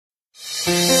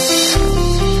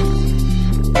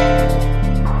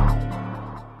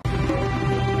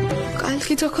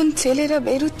কালকে যখন ছেলেরা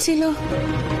বেরোচ্ছিল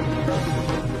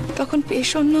তখন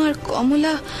পেশন্য আর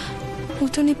কমলা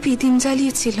উঠোনে পিদিম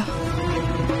জ্বালিয়েছিল।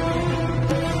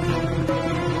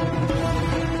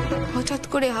 হঠাৎ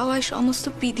করে হাওয়ায় সমস্ত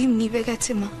পিদিম নিভে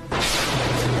গেছে মা।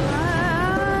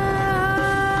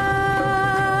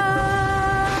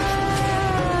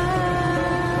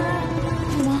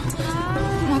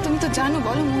 তুমি তো জানো,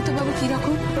 বলো মমতা বাবু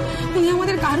কিরকম। উনি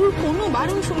আমাদের কারোর কোনো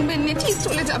বারণ শুনবেন না, ঠিক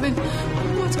চলে যাবেন।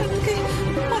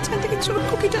 মাঝখান থেকে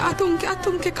চটকুকিটা আতঙ্কে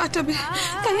আতঙ্কে কাটাবে,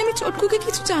 তাই আমি চটকুকে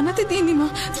কিছু জানাতে দিইনি মা,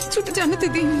 কিছুটা জানাতে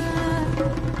দিইনি।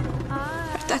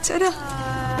 আর তাছাড়া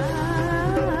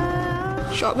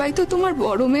সবাই তো তোমার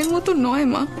বড় মেয়ের মতো নয়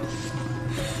মা।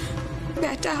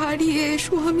 বেটা হারিয়ে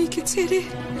স্বামীকে ছেড়ে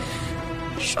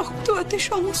শক্ত হাতে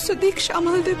সমস্ত দিক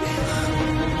সামাল দেবে।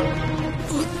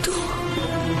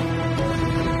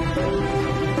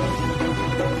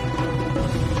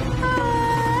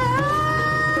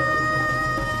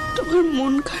 তোমার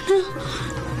মনখানা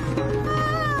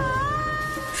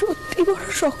সত্যি বড়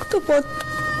শক্ত পথ।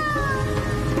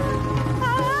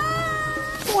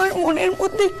 তোমার মনের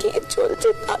মধ্যে কি চলছে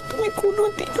তা তুমি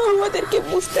কোনোদিনও আমাদেরকে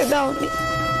বুঝতে দাওনি,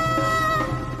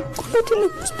 কোনোদিনও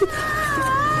বুঝতে দাও।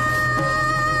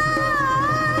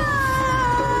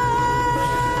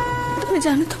 তুমি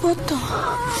জানো তো পদ্ম,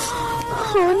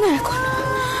 আমার না এখন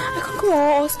খুব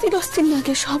অস্থির অস্থির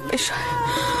লাগে সব বিষয়।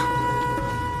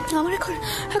 আমার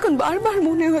এখন বারবার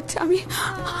মনে হচ্ছে আমি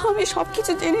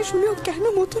সবকিছু জেনে শুনেও কেন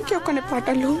মতুরকে ওখানে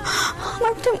পাঠালো।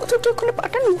 আমার মতুরকে ওখানে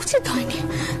পাঠানো উচিত হয়নি।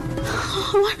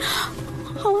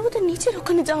 আমার মতো নিজের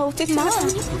ওখানে যাওয়া উচিত।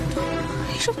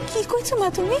 এসব কি করছো মা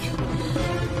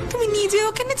তুমি নিজে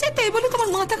ওখানে যেতে বলে তোমার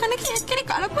মাথাখানে কি একেবারে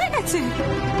খারাপ হয়ে গেছে?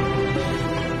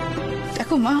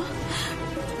 দেখো মা,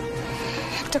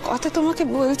 একটা কথা তোমাকে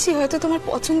বলছি, হয়তো তোমার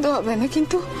পছন্দ হবে না,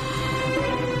 কিন্তু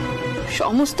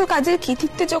সমস্ত কাজের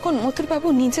কৃতিত্ব যখন মথুর বাবু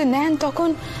নিজে নেন তখন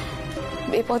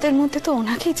বিপদের মধ্যে তো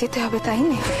ওনাকেই যেতে হবে, তাই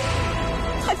না?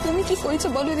 আর তুমি কি করেছো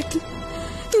বলো দেখি?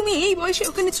 তুমি এই বয়সে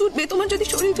ওখানে ছুটবে, তোমার যদি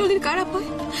শরীর খারাপ হয়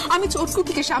আমি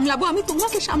চটকুকিকে সামলাবো, আমি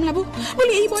তোমাকে সামলাবো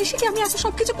বলে এই বয়সে কি আমি এত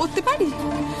সবকিছু করতে পারি?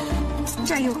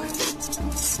 যাই হোক,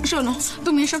 শোনো,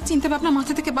 তুমি এসব চিন্তা ভাবনা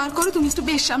মাথা থেকে বার করো, তুমি একটু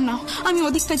বেশ সামলাও, আমি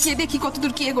ওদিকটা গিয়ে দেখি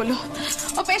কতদূর কি এগোলো।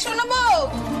 ও পেশো নেবো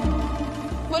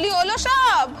বলি, হলো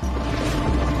সব?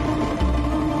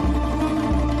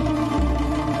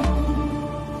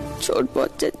 চোট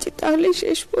বজ্জাচ্ছি, তাহলে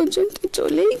শেষ পর্যন্ত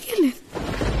চলেই গেলেন।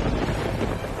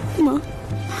 মা,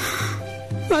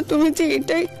 তুমি যে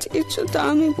এটাই চেয়েছো তা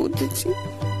আমি বুঝেছি,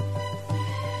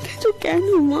 কিন্তু কেন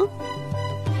মা,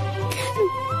 কেন?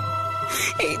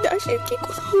 এই দাসের কি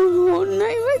কোনো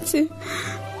অন্যায় হয়েছে?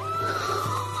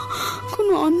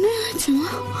 কোনো অন্যায় হয়েছে মা?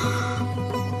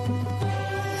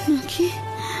 নাকি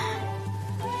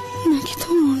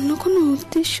তোমার অন্য কোনো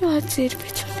উদ্দেশ্য আছে এর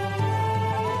পেছনে?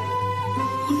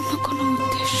 অন্য কোনো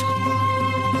উদ্দেশ্য?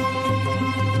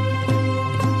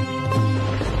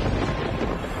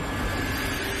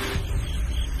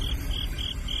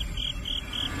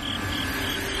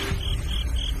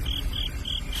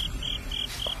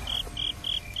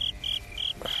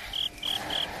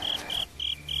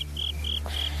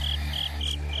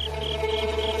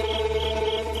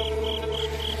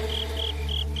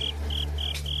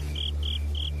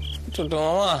 ছোট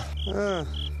মামা,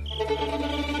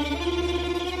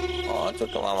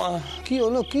 ছোট মামা, কি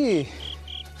হলো? কি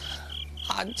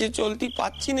আজ যে চলতে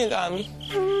পারছি না গা, আমি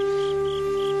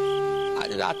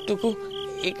আজ রাতটুকু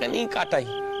এখানেই কাটাই,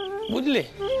 বুঝলে?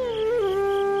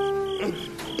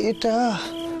 এটা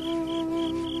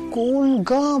কোন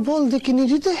গা বল দেখি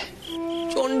নিরিতে?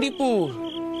 চণ্ডীপুর।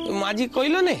 মাঝি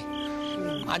কইল নে,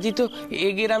 মাঝি তো এ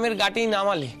গ্রামের গাটেই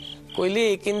নামালে, কইলে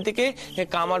এখান থেকে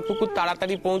কামারপুকুর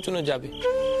তাড়াতাড়ি পৌঁছানো যাবে।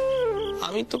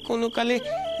 আমি তো কোনো কালে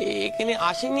এখানে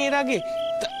আসিনি এর আগে।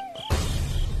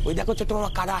 ওই দেখো ছোট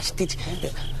মামা কারা আসতেছে।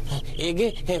 এগে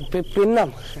প্রণাম।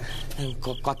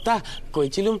 কথা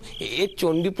কইছিলুম, এ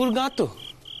চণ্ডীপুর গা তো?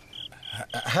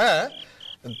 হ্যাঁ,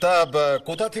 তা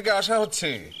কোথা থেকে আসা হচ্ছে?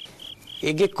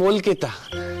 এগে কলকাতা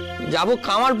যাব,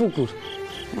 কামারপুকুর।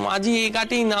 মাঝি এ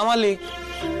ঘাটেই নামালে।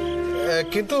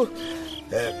 কিন্তু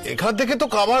এখান থেকে তো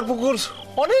কামারপুকুর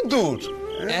অনেক দূর।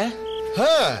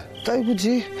 হ্যাঁ, তাই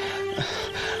বুঝি?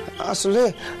 আসলে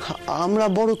আমরা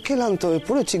বড় ক্লান্ত হয়ে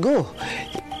পড়েছি গো,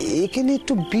 এখানে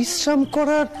একটু বিশ্রাম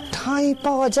করার ঠাঁই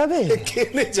পাওয়া যাবে?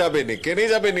 কেনে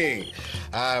যাবে নি।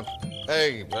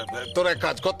 এই তোর এক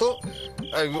কাজ কর তো,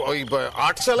 ওই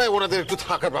আটচালায় ওনাদের একটু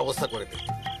থাকার ব্যবস্থা করে দে,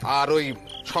 আর ওই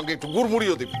সঙ্গে একটু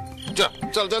গুড়মুড়িও দিবি। চল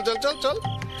চল চল চল চল চল।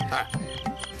 হ্যাঁ,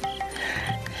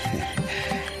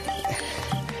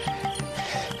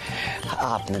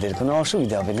 আপনাদের কোনো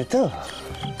অসুবিধা হবে না তো?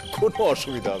 কোনো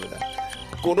অসুবিধা হবে না,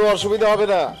 কোনো অসুবিধা হবে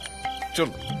না। চল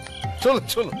চল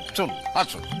চল চল,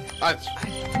 আসুন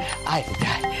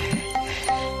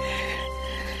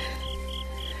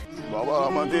বাবা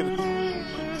আমাদের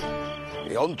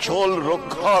এই অঞ্চল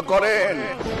রক্ষা করেন।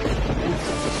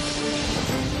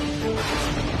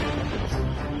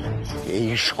 এই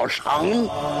শ্মশান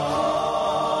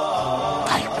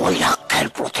তাই বৈরাগ্যের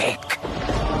প্রতীক।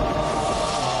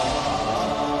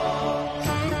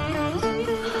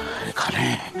 এখানে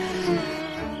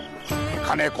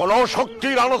এখানে কোনো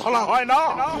শক্তির আলোচনা হয় না।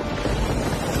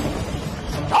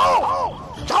 যাও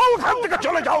যাও, এখান থেকে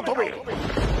চলে যাও তুমি।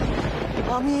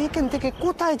 আমি এখান থেকে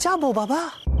কোথায় যাব বাবা?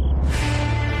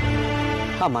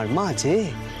 আমার মা যে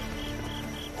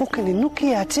ওখানে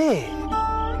লুকিয়ে আছে।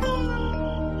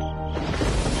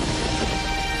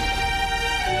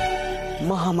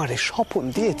 মা আমারে স্বপ্ন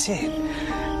দিয়েছে,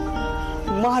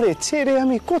 মারে ছেড়ে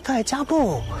আমি কোথায় যাব?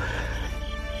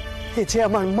 এ যে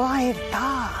আমার মায়ের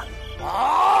দান।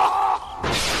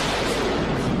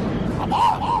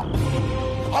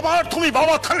 আবার তুমি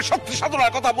বাবা থানের শক্তি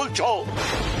সাধনার কথা বলছো?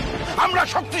 আমরা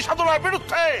শক্তি সাধনার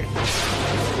বিরুদ্ধে।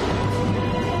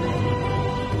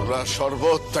 আমরা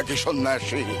সর্বত্যাগী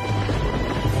সন্ন্যাসী,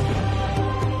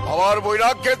 আমার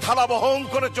বৈরাগ্যের থালা বহন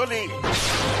করে চলি।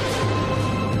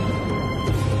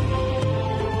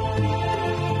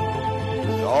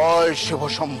 জয় শিব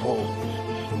শম্ভু,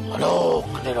 আলোক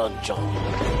নিরঞ্জন।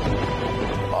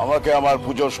 আমাকে আমার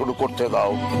পুজো শুরু করতে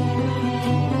দাও।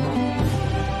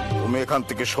 তুমি এখান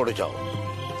থেকে সরে যাও,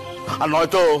 আর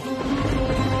নয়তো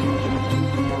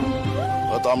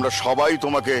আমরা সবাই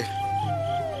তোমাকে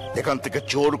এখান থেকে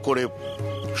জোর করে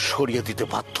সরিয়ে দিতে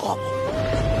বাধ্য হব।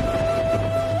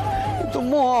 কিন্তু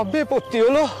মহা বিপত্তি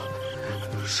হলো।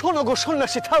 শোনো গো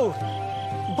সন্ন্যাসী ঠাকুর,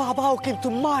 বাবাও কিন্তু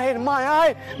মায়ের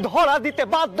মায়ায় ধরা দিতে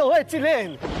বাধ্য হয়েছিলেন।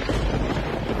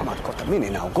 আমার কথা মেনে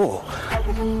নাও গো,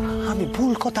 আমি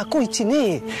ভুল কথা কইছি নে।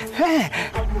 হ্যাঁ,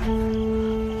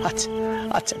 আচ্ছা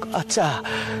আচ্ছা আচ্ছা,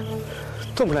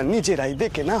 তোমরা নিজেরাই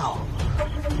দেখে নাও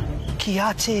কি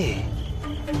আছে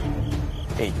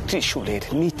এই ত্রিশূলের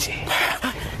নিচে।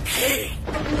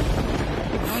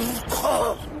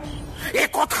 এ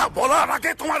কথা বলার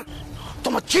আগে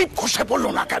তোমার জিভ খসে বললো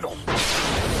না কেন?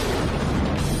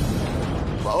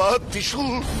 বাবা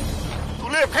ত্রিশূল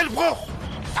তুলে ফেলবো,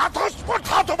 এত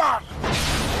স্পর্ধা তোমার?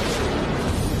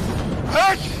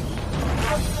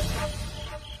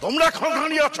 তোমরা এখন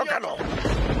দাঁড়িয়ে আছো কেন?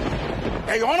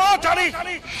 এই অনাচারী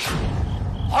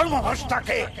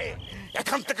ধর্মভ্রষ্টাকে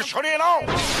এখান থেকে সরিয়ে নাও।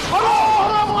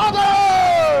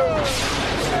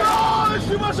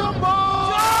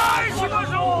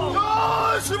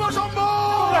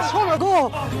 শোনো গো,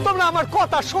 তোমরা আমার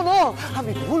কথা শোনো,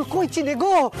 আমি ভুল কইছি নে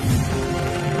গো।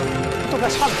 তোমরা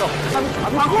শান্ত,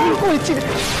 আমি ভুল কইছি।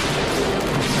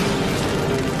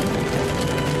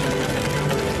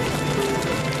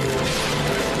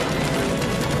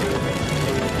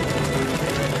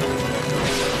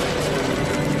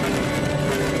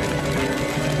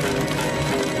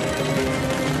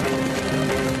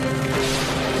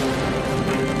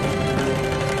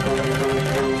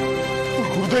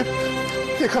 গুরুদেব,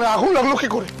 এখানে আগুন লাগলো কি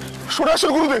করে? সরে আসুন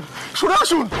গুরুদেব, সরে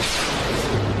আসুন।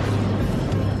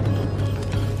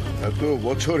 এত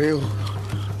বছরেও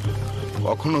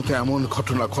কখনো তো এমন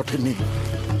ঘটনা ঘটেনি।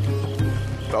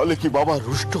 তাহলে কি বাবা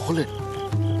রুষ্ট হলেন?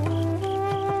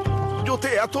 পুজোতে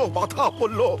এত বাধা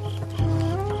পড়লো।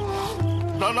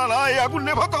 না না না, এই আগুন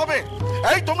নেভাতে হবে।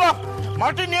 এই তোমরা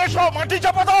মাটি নিয়ে এসো, মাটি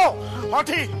চাপা দাও।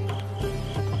 মাটি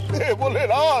বলে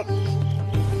রাত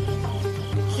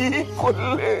কি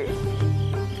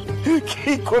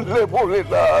করলে বলে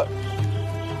না?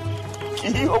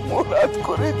 কি অপরাধ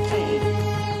করেছি?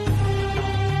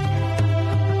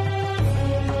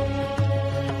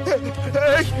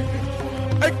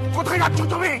 কোথায় যাচ্ছ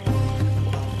তুমি?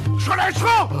 সরে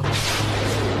এসো।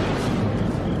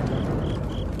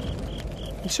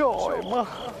 জয় মা,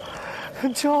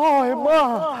 জয় মা।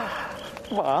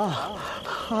 মা,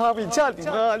 আমি জানি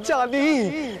না, জানি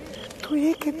তুই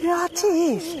এখানে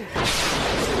আছিস।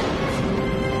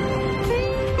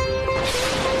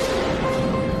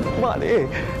 মারে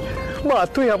মা,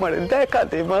 তুই আমারে দেখা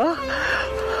দে মা,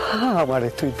 আমারে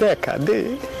তুই দেখা দে।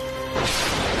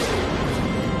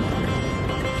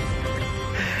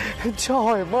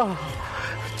 জয় মা,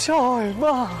 জয়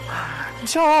মা,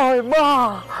 জয় মা।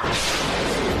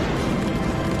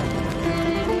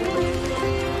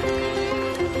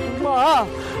 মা,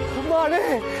 মারে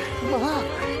মা,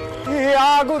 এ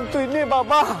আগুন তুই নে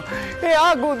বাবা, এ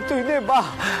আগুন তুই নে বা।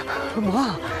 মা,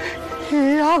 এ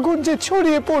আগুন যে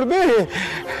ছড়িয়ে পড়বে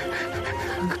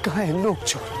গায়ে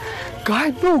লোকজন,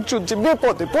 গায়ের লোকজন যে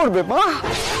বিপদে পড়বে মা।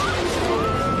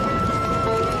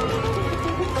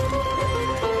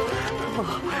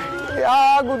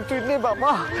 আগুন তুই নেবা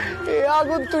মা, এ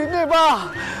আগুন তুই নেবা।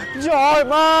 জয়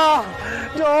মা,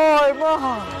 জয় মা।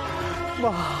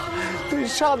 মা তুই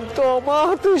শান্ত, মা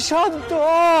তুই শান্ত।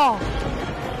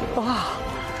 মা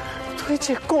তুই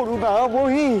যে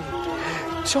করুণাময়ী,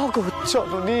 জগৎ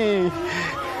জননী।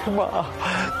 মা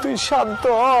তুই শান্ত,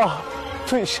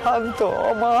 তুই শান্ত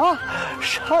মা,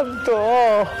 শান্ত।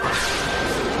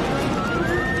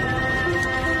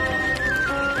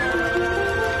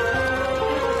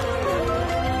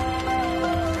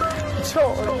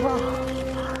 জয় মা,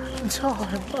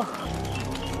 জয় মা।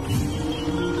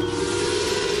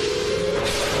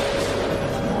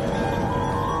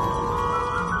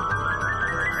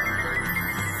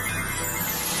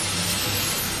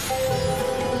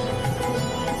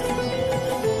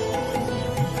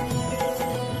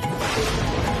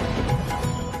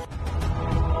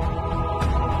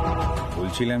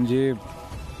 বলছিলাম যে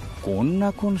কোন না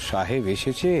কোন সাহেব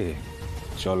এসেছে,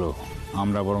 চলো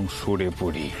আমরা বরং সরে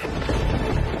পড়ি।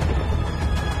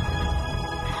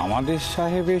 আমাদের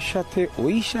সাহেবের সাথে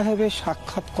ওই সাহেবের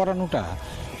সাক্ষাৎ করানোটা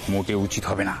মোটে উচিত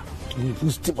হবে না। তুমি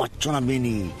বুঝতে পারছো না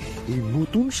বেনি, এই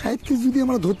নতুন সাহেবকে যদি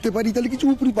আমরা ধরতে পারি তাহলে কিছু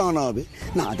উপরি পাওনা হবে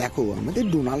না। দেখো আমাদের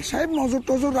ডোনাল্ড সাহেব নজর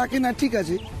টজর রাখে না, ঠিক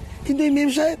আছে, কিন্তু এই মেম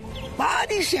সাহেব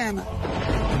বাড়ি সেনা।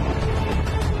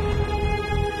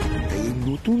 এই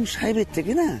নতুন সাহেবের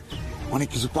থেকে না অনেক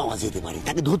কিছু পাওয়া যেতে পারে,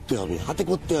 তাকে ধরতে হবে, হাতে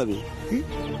করতে হবে।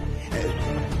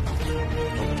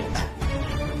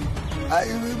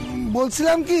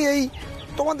 বলছিলাম কি, এই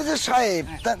তোমাদের যে সাহেব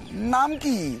তার নাম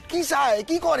কি? কি সাহেব,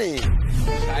 কি করে?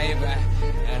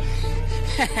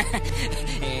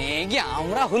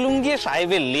 আমরা হলুম গিয়ে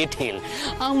সাহেবের লেঠেল,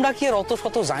 আমরা কি আর অত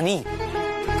শত জানি?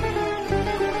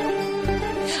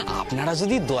 আপনারা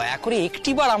যদি দয়া করে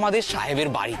একটিবার আমাদের সাহেবের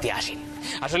বাড়িতে আসেন,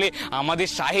 আসলে আমাদের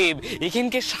সাহেব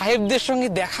এখানকে সাহেবদের সঙ্গে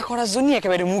দেখা করার জন্য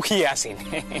একেবারে মুখিয়ে আসেন।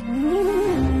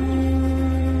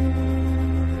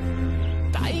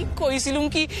 তাই কইছিলুম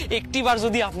কি একটিবার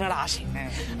যদি আপনারা আসেন,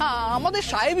 আমাদের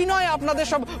সাহেবই নয় আপনাদের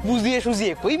সব বুঝিয়ে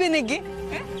সুঝিয়ে কইবে নাকি।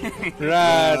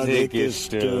 রাধে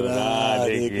কৃষ্ণ,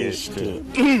 রাধে কৃষ্ণ।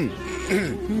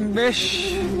 বেশ,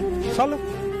 চলো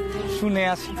শুনে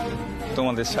আসি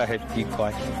তোমাদের সাহেব কি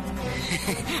কয়।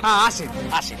 আসেন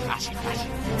আসেন আসেন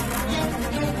আসেন।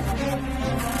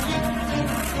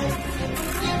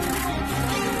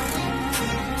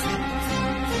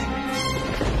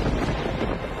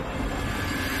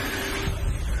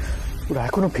 ওরা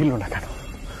এখনো ফিরল না কেন?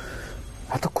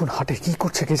 এতক্ষণ হাটে কি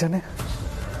করছে কে জানে?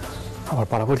 আমার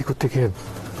বাড়াবাড়ি করতে গিয়ে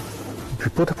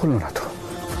বিপদে পড়লো না তো?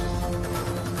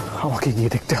 আমাকে গিয়ে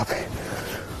দেখতে হবে।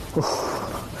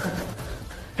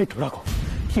 এই তো রাখো,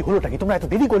 কি হলোটা কি? তোমরা এত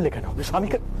দেরি করলে কেন?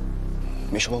 স্বামীকে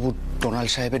মেশবাবু,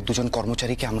 ডোনাল্ড সাহেবের দুজন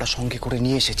কর্মচারীকে আমরা সঙ্গে করে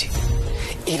নিয়ে এসেছি।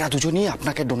 এরা দুজনই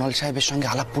আপনাকে ডোনাল্ড সাহেবের সঙ্গে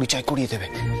আলাপ পরিচয় করিয়ে দেবে।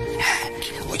 হ্যাঁ,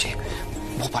 ওই যে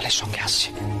ভোপালের সঙ্গে আসছে।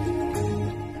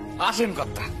 আসেন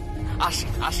কর্তা,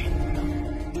 আসেন আসেন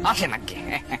আসেন আগে,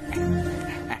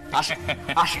 আসেন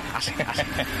আসেন আসেন আসেন।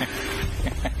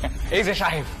 এই যে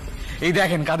সাহেব, এই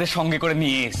দেখেন কাদের সঙ্গে করে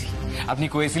নিয়ে এসেছি। আপনি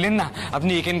কয়েছিলেন না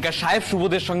আপনি এখানকার সাহেব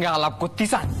সুবোধের সঙ্গে আলাপ করতে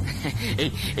চান?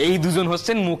 এই দুজন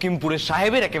হচ্ছেন মকিমপুরের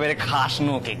সাহেবের একেবারে খাস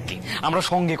নোক একটি, আমরা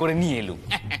সঙ্গে করে নিয়ে এলুম।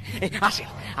 আসেন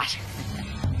আসেন।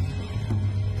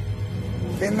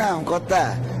 এর নাম কথা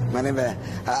মানে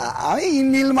আমি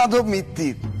নীল মাধব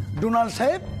মিত্তির।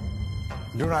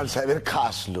 ডোনাল্ড সাহেবের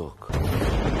খাস লোক।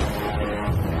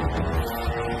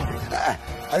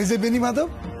 আমি যে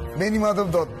বেনি মাধব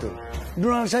দত্ত,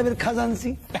 ডোনাল্ড সাহেবের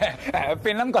খাজানসি।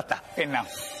 পেনাম কথা, পেনাম।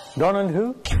 Donald who?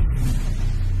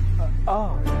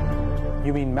 Oh,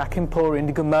 you mean Mackinpore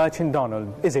Indigo Merchant Donald,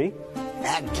 is he?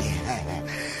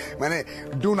 মানে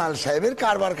ডোনাল্ড সাহেবের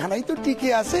কারবারখানাই তো টিকে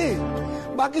আছে,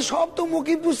 বাকি সব তো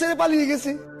মকিমপুর ছেড়ে পালিয়ে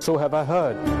গেছে। So have I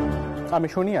heard. আমি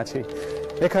শুনি আছি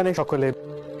এখানে সকলে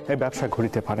এই ব্যবসা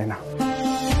ঘুরিতে পারে না।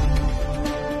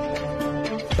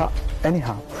 But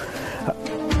anyhow,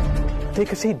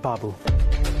 take a seat, Babu.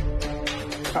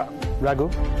 Raghu,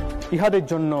 ইহাদের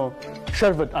জন্য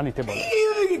শরবত আনিতে বলো।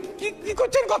 কি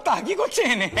করছেন কথা, কি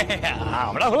করছেন?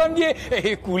 আমরা হলাম যে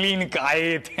কুলিন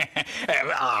কায়েত,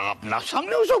 আপনার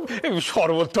সামনে ওসব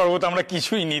শরবত টরবত আমরা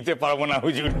কিছুই নিতে পারবো না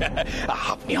হুজুর।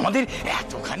 আপনি আমাদের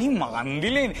এতখানি মান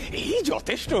দিলেন, এই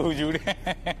যথেষ্ট হুজুর।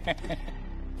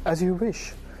 As you wish.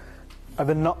 I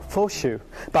will not force you,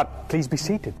 but please be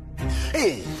seated.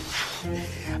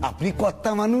 আপনি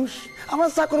কর্তা মানুষ, আমার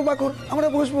চাকর বাকর, আমরা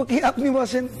বসবো কি, আপনি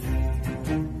বসেন।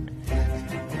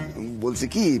 বলছি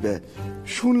কি,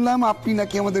 শুনলাম আপনি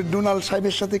নাকি আমাদের ডোনাল্ড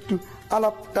সাহেবের সাথে একটু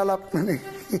আলাপ টালাপ মানে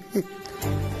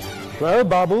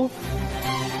বাবু,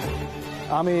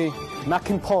 আমি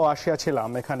নাকিন ফ আসিয়াছিলাম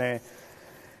এখানে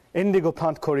ইন্ডিগো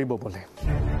প্লান্ট করিব বলে।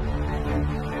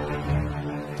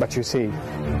 But you see,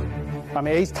 আমি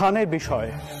এই স্থানের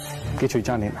বিষয়ে কিছুই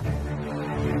জানি না।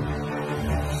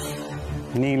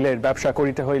 নীলের ব্যবসা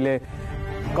করিতে হইলে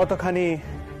কতখানি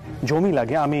জমি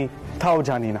লাগে আমি তাও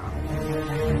জানি না।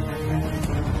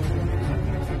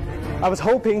 I was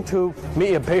hoping to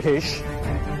meet a British.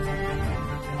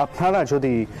 আপনারা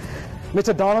যদি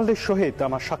মিস্টার ডোনাল্ডের সহিত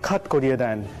আমার সাক্ষাৎ করিয়ে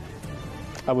দেন,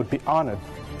 I would be honored.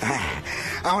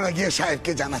 আমরা গিয়ে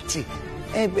সাহেবকে জানাচ্ছি।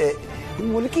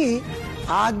 বলে কি,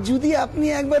 আজ যদি আপনি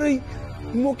একবার ওই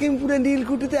মকিমপুরে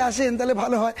নীলকুঠিতে আসেন তাহলে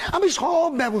ভালো হয়, আমি সব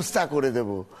ব্যবস্থা করে দেব।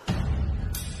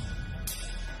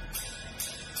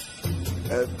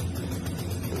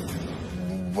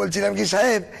 বলছিলাম কি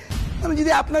সাহেব, মানে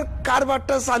যদি আপনার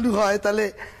কারবারটা চালু হয় তাহলে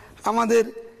আমাদের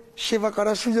সেবা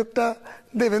করার সুযোগটা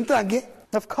দেবেন তো আগে?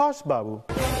 Of course, Babu.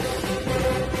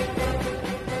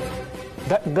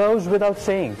 That goes without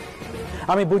saying.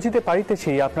 আমি বুঝিতে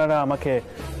পারিতেছি আপনারা আমাকে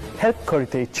হেল্প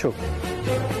করিতে ইচ্ছুক।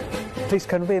 Please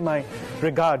convey my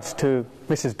regards to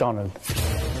Mrs. Donald.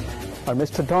 R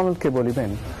mister ডোনাল্ডকে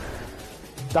বলিবেন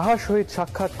তাহার সহিত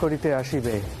সাক্ষাৎ করিতে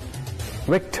আসিবে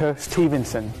ভিক্টর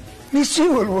স্টিভেনসন।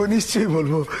 নিশ্চয়ই বলবো, নিশ্চয়ই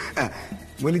বলবো।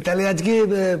 বলি তাহলে আজকে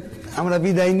আমরা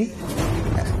বিদায় নিই।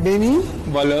 বেনি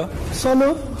বলো। চলো।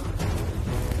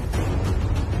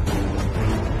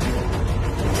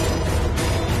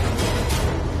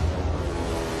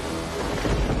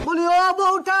 বলি ও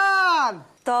বউটান,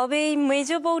 তবে এই মেজ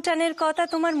বউটানের কথা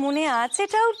তোমার মনে আছে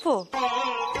ঠাউরপো?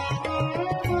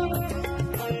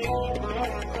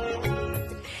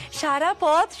 সারা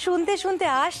পথ শুনতে শুনতে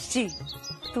আসছি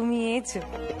তুমি এসো।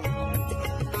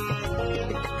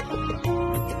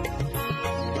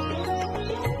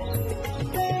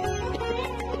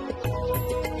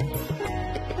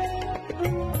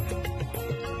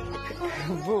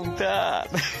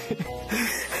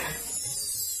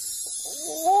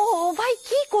 ও ভাই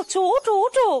কি করছো? ওঠো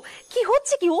ওঠো, কি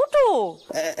হচ্ছে কি? ওঠো।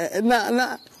 না না,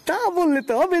 তা বললে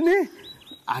তো হবে না,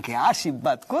 আগে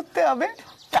আশীর্বাদ করতে হবে,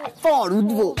 তারপর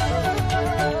উঠবো।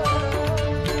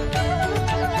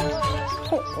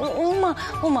 ওমা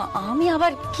ওমা, আমি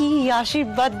আবার কি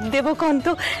আশীর্বাদ দেব কন্ত?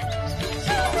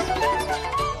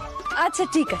 আচ্ছা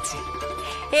ঠিক আছে,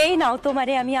 এই নাও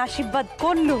তোমারে আমি আশীর্বাদ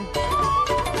করলুম।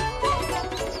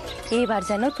 এবার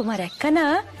যেন তোমার একখানা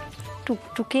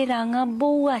টুকটুকে রাঙা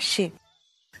বউ আসে।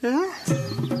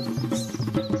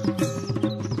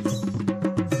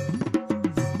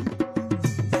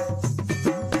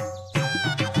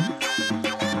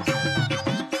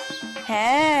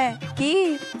 হ্যাঁ, কি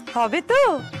হবে তো?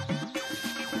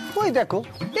 ওই দেখো,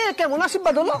 এ কেমন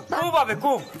আশীর্বাদ হলো। খুব হবে,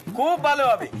 খুব খুব ভালো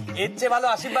হবে। এর চেয়ে ভালো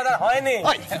আশীর্বাদ আর হয়নি।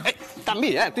 তাম্বি,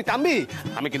 তুই তাম্বি,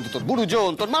 আমি কিন্তু তোর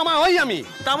গুরুজন, তোর মামা হই আমি।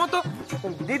 তামো তো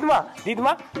দিদমা,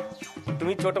 দিদমা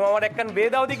তুমি ছোট মামার একখান বিয়ে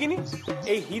দাও দেখিনি।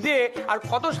 এই হিদে আর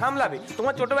কত সামলাবে,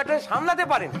 তোমার ছোট বেটারে সামলাতে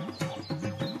পারেন।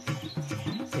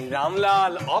 এই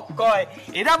রামলাল, অক্ষয়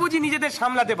এরা বুঝি নিজেদের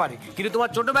সামলাতে পারে, কিন্তু তোমার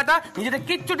ছোট বেটা নিজেদের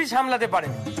কিচ্ছুটি সামলাতে পারে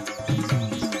না।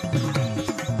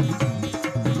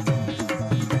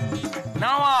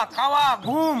 নাওয়া খাওয়া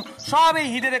ঘুম সব এই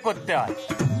হিদেরে করতে হয়।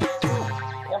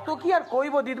 কত কি আর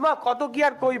কইব দিদমা, কত কি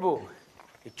আর কইব।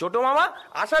 ছোট মামা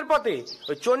আসার পথে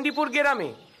ওই চণ্ডীপুর গ্রামে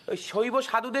ওই শৈব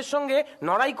সাধুদের সঙ্গে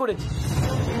লড়াই করেছে।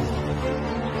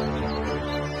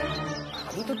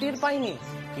 আমি তো টের পাইনি,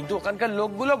 কিন্তু ওখানকার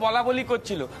লোকগুলো বলা বলি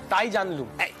করছিল, তাই জানলুম।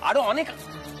 আরো অনেক।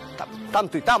 তাম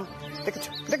তুই তাম, দেখেছো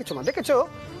দেখেছো মা, দেখেছো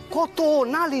কত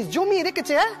নালিশ জমিয়ে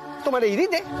রেখেছে তোমার এই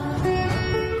হৃদে।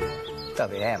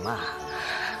 তবে মা,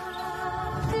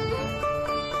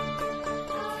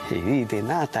 এই হৃদে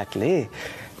না থাকলে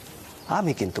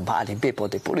আমি কিন্তু ভারী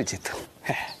বিপদে পড়ে যেতাম।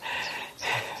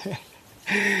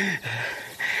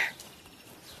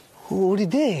 ও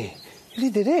হৃদে,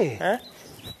 হৃদে রে,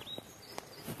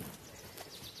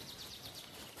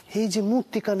 এই যে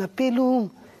মূর্তিখানা পেলুম,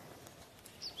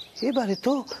 এবারে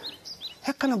তো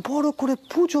একখানা বড় করে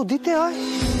পুজো দিতে হয়।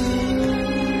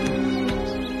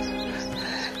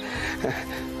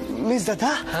 মিস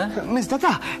দাদা, মিস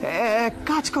দাদা,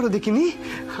 কাজ করো দেখিনি,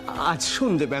 আজ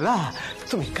সন্ধ্যেবেলা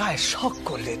তুমি গায়ে শখ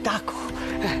করলে ডাকো।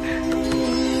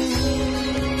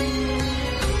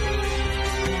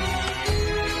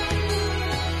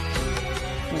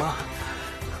 মা,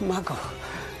 মা গো,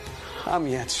 আমি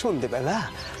আজ সন্ধ্যেবেলা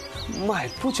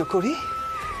মায়ের পুজো করি।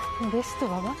 বেশ তো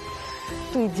বাবা,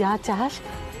 তুই যা চাস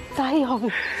তাই হবে।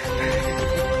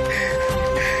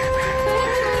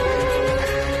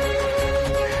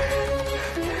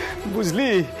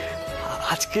 বুঝলি,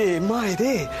 আজকে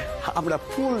মায়েরে আমরা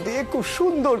ফুল দিয়ে খুব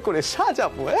সুন্দর করে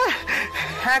সাজাবো।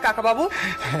 হ্যাঁ কাকা বাবু,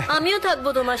 আমিও থাকবো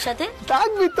তোমার সাথে।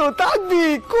 থাকবি তো থাকবি,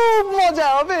 খুব মজা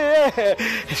হবে।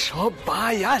 সব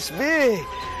ভাই আসবে,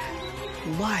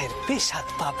 মায়ের পেশাদ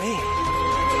পাবে।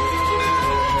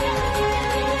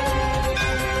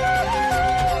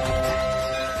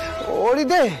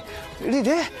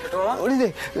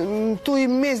 তুই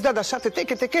মেজ দাদার সাথে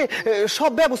থেকে থেকে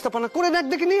সব ব্যবস্থাপনা করে দেখ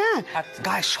দেখিনি। হ্যাঁ,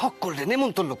 গায়ে শখ করলে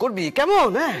নেমন্তন্ন করবি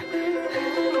কেমন? হ্যাঁ,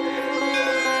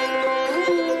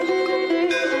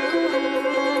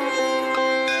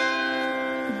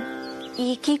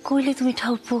 কি করলে তুমি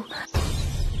ঠাউপো?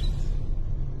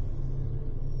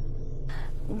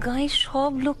 গায়ের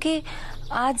সব লোকে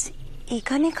আজ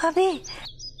এখানে খাবে?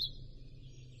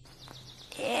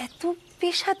 এত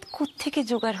পেশাদ কোত্থেকে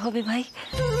জোগাড় হবে ভাই?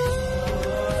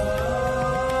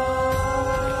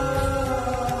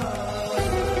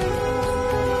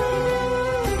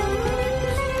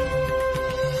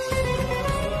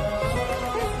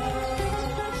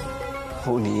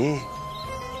 নিয়ে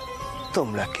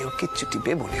তোমরা কেউ কিচ্ছুটি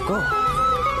বেবনে গো।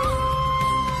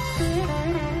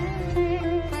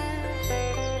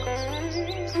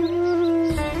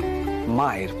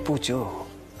 মায়ের পুজো,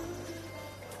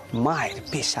 মায়ের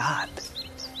পেশাদ,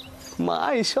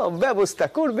 মাই সব ব্যবস্থা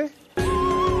করবে।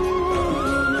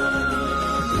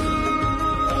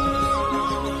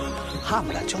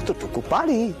 আমরা যতটুকু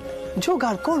পারি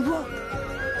জোগাড় করবো।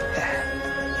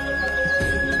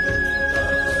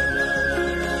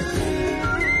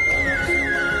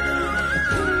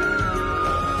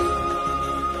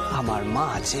 আমার মা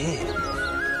যে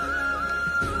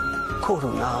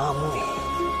করুণাময়ী,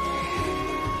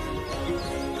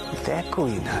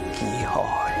 দেখোই না কি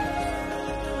হয়।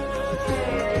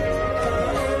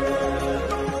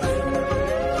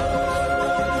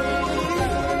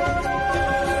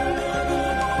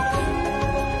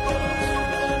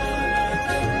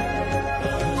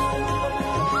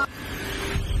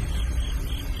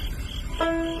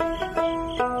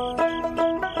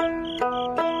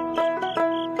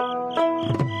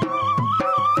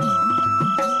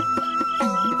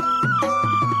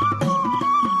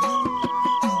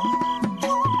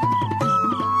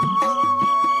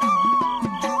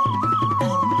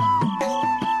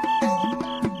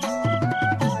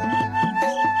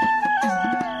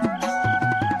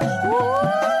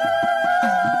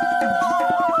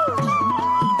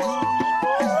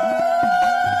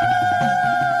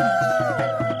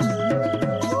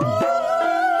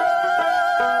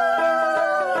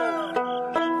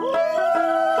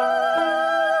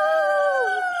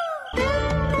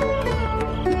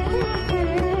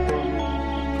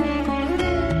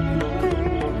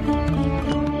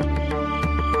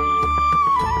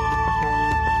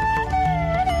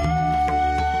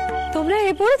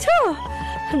 পড়েছো?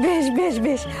 বেশ বেশ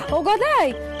বেশ। ও গদাই,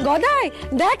 গদাই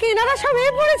দেখ এনারা সব এ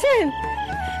পড়েছেন।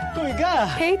 কই গা?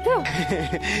 এই তো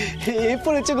এ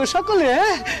পড়েছো গো সকলে।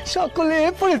 হ্যাঁ, সকলে এ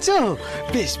পড়েছো।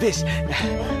 বেশ বেশ,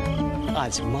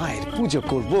 আজ মায়ের পুজো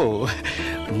করব।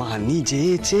 মা নিজে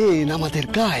এসেছেন আমাদের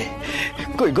গায়ে।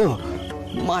 কই গো,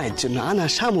 মায়ের জন্য আনা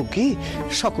সামগ্রী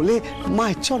সকলে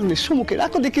মায়ের চরণের সম্মুখে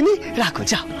রাখো দেখিনি। রাখো,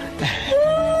 যাও।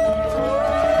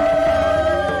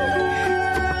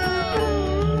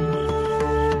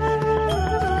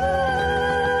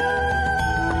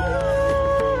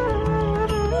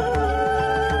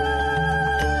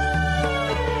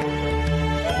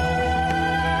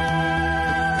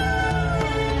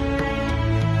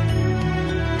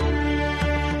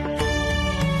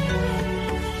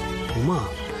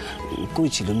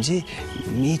 কইছিলাম যে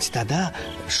মেজ দাদা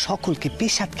সকলকে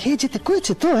পেশাদ খেয়ে যেতে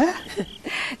কয়েছে তো? হ্যাঁ,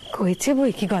 কয়েছে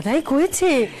বই কি গদাই কয়েছে।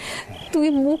 তুই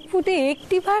মুখ ফুটে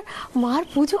একটিবার মার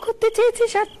পুজো করতে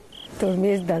চেয়েছিস আর তোর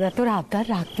মেজ দাদা তোর আবদার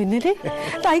রাখবে না রে?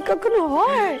 তাই কখনো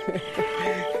হয়?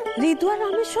 ঋতু আর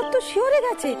রামেশ্বর তো শিওরে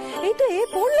গেছে, এই তো এ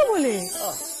পড়লো বলে।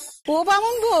 ও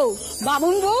বামুন বউ,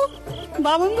 বামুন বউ,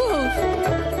 বামুন বউ,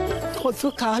 কত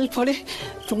কাল পরে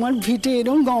তোমার ভিটে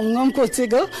এরকম গম গম করছে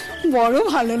গো, বড়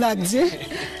ভালো লাগছে।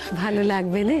 ভালো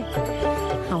লাগবে না?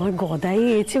 আমার গদাই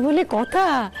এসেছে বলে কথা।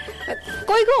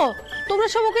 কই গো, তোমরা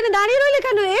সব ওখানে দাঁড়িয়ে রইলে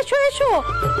কেন? এসো এসো।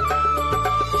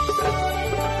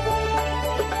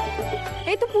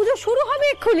 এই তো পুজো শুরু হবে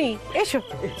এক্ষুনি। এসো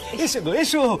এসো গো,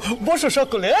 এসো, বসো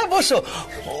সকলে। হ্যাঁ, বসো।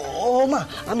 ও মা,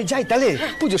 আমি যাই তাহলে,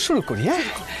 পুজো শুরু করি। হ্যাঁ,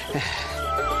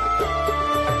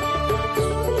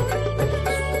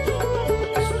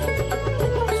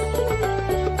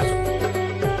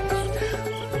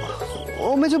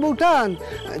 মেজো বউটান,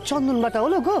 চন্দন বাটা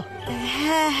হলো গো?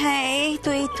 হ্যাঁ হ্যাঁ, এই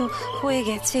তো হয়ে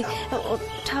গেছে।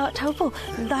 ঠাকুরপো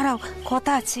দাঁড়াও,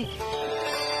 কথা আছে।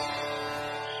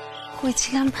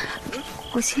 কইছিলাম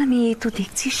এই তো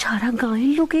দেখছি সারা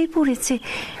গাঁয়ের লোকেই পড়েছে,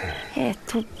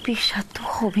 এত বেসাধ্য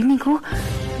হবে নি গো।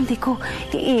 দেখো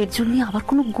এর জন্য আবার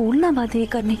কোনো গোল না বাঁধে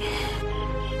এখানে।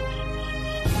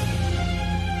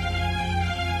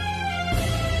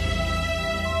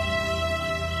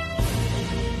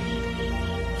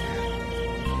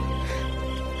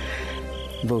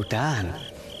 বউটান,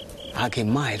 আগে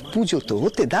মায়ের পুজো তো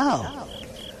হতে দাও,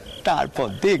 তারপর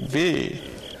দেখবে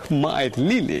মায়ের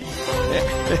লীলে।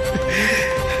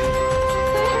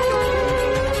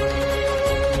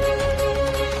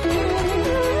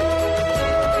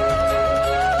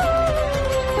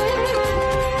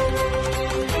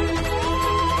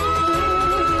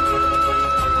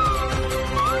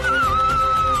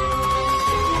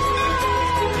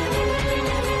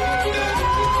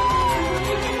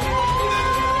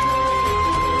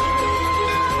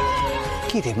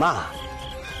 কিরে মা,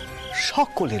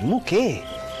 সকলের মুখে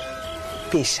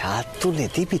পেশাদ তুলে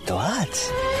দিবি তো আজ?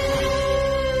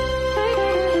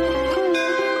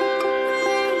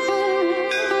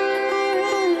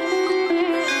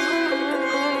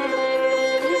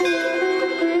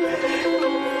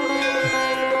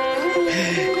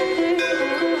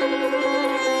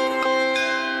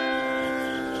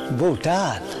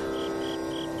 বউটান,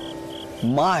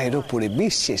 মায়ের ওপরে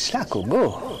বিশ্বাস রাখো গো,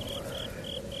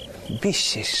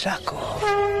 বিশ্বাস রাখো।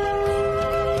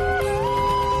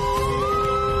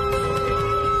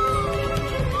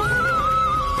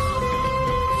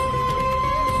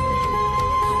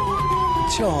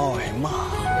 জয় মা,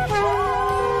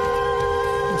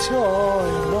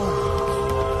 জয় মা।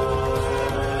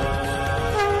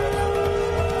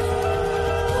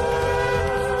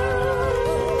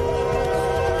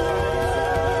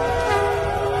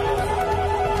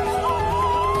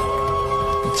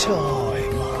 জয়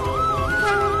মা।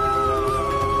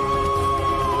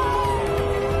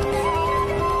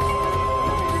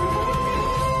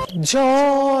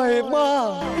 জয় মা,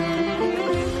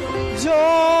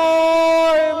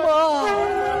 জয় মা,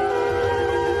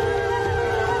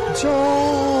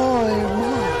 জয়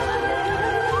মা।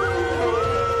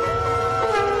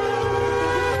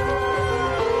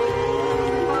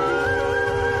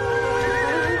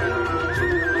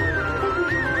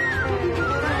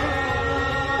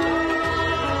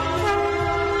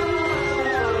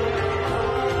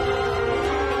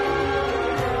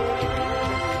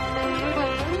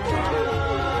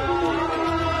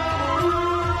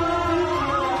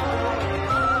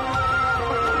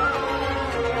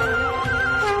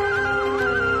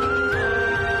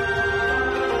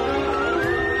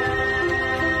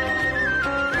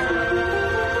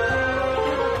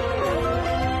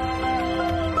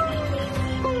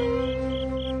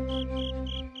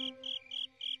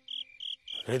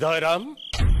 হৃদয়রাম,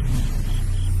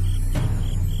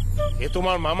 এ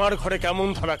তোমার মামার ঘরে কেমন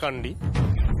ধারাকাণ্ডি?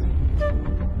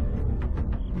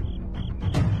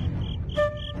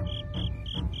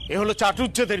 এ হলো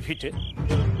চাটুর্যদের ভিটে।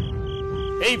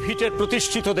 এই ভিটের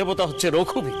প্রতিষ্ঠিত দেবতা হচ্ছে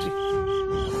রঘুভিটি,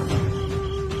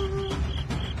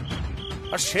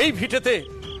 আর সেই ভিটেতে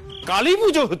কালী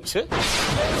পুজো হচ্ছে।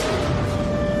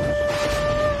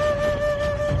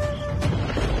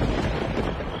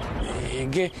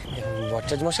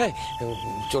 ভট্টাচার্য মশাই,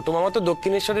 ছোট মামা তো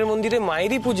দক্ষিণেশ্বরের মন্দিরে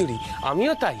মায়েরই পুজোরি,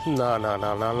 আমিও তাই। না না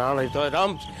না না না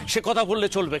রাম, সে কথা বললে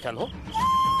চলবে কেন?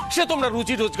 সে তোমরা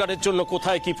রুজি রোজগারের জন্য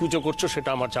কোথায় কি পুজো করছো সেটা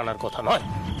আমার জানার কথা নয়,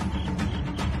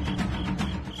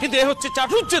 কিন্তু এ হচ্ছে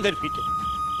চাটুর্যদের ভিটে।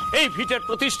 এই ভিটের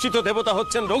প্রতিষ্ঠিত দেবতা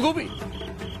হচ্ছেন রঘুবীর।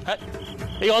 হ্যাঁ,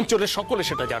 এই অঞ্চলের সকলে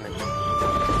সেটা জানেন।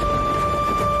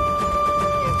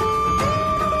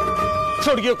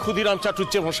 স্বর্গীয় ক্ষুদিরাম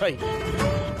চাটুর্য মশাই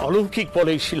অলৌকিক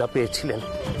বলে এই শিলা পেয়েছিলেন,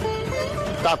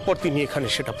 তারপর তিনি এখানে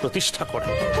সেটা প্রতিষ্ঠা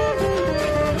করেন।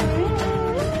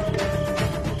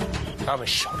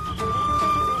 রামেশ্বর,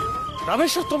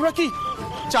 রামেশ্বর, তোমরা কি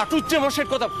চাটুর্য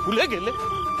মশাইয়ের কথা ভুলে গেলে?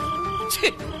 ছি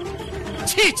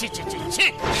ছি ছি ছি ছি ছি।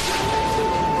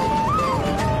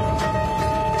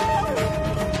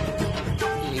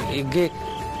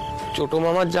 ছোট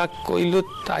মামা যা কইল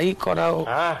তাই করাও।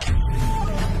 হ্যাঁ,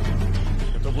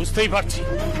 তো বুঝতেই পারছি।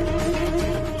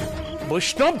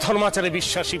 বৈষ্ণব ধর্মাচারে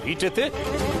বিশ্বাসী ভিটেতে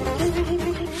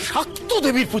শাক্ত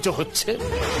দেবীর পুজো হচ্ছে,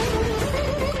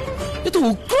 এ তো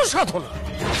উগ্র সাধনা।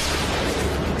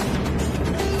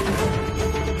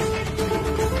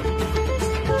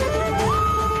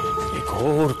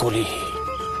 ঘোর কলি,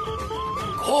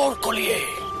 ঘোর কলিয়ে।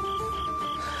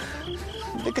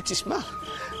 দেখেছিস মা,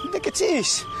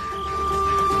 দেখেছিস?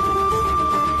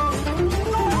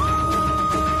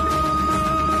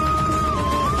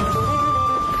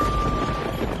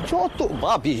 যত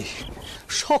ভাবি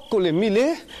সকলে মিলে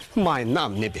মায়ের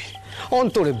নাম নেবে,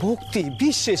 অন্তরে ভক্তি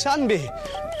বিশ্বাস আনবে,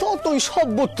 ততই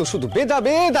সর্বত্র শুধু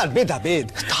ভেদাভেদ আর ভেদাভেদ।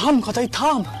 থাম কথাই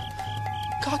থাম,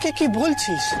 কাকে কি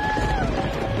বলছিস?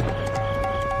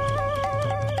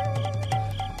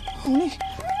 উনি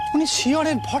উনি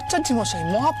শিয়রের ভট্টাচার্য মশাই,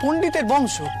 মহাপণ্ডিতের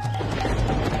বংশ।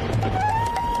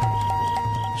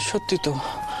 সত্যি তো,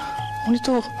 উনি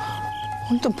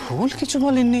তো ভুল কিছু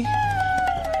বলেননি।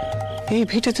 এই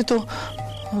ভিটেতে তো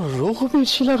রঘুবীর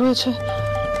শিলা রয়েছে।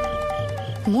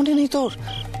 মনে নেই তোর?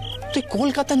 তুই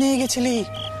কলকাতা নিয়ে গেছিলি,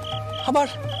 আবার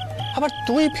আবার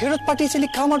তুই ফেরত পাঠিয়েছিলি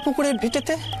কামার পুকুরের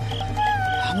ভিটেতে।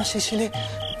 আমরা সেই শিলে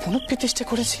পুনঃপ্রতিষ্ঠা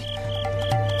করেছি।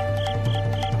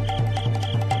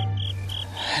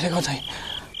 আরে কথাই,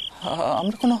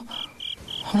 আমরা কোনো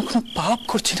পাপ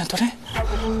করছি না তোরে।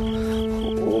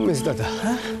 ও মেজ দাদা,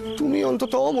 তুমি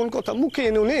অন্তত অমন কথা মুখে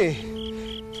এনো নে।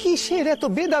 কিসের এত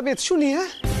ভেদাভেদ শুনি?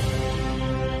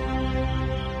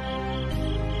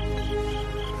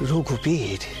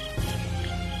 রঘুবীর,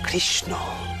 কৃষ্ণ,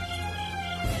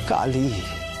 কালী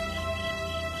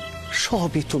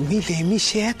সবই তো মিলে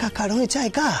মিশে একাকার হয়ে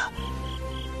যায় গা,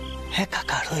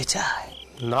 একাকার হয়ে যায়।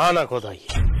 না না কোথায়,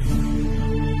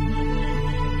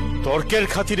 তর্কের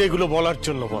খাতিরে এগুলো বলার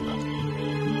জন্য বলা।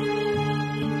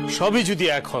 সবই যদি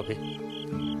এক হবে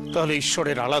তাহলে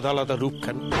ঈশ্বরের আলাদা আলাদা রূপ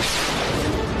কেন?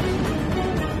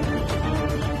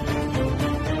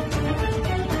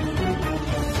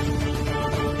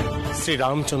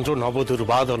 শ্রীরামচন্দ্র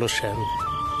নবদুর্বাদল শ্যাম,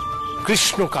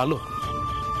 কৃষ্ণ কালো,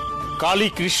 কালী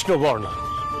কৃষ্ণ বর্ণা।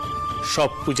 সব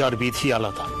পূজার বিধি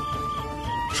আলাদা,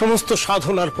 সমস্ত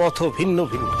সাধনার পথও ভিন্ন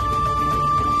ভিন্ন।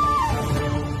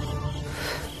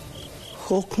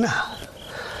 হোক না,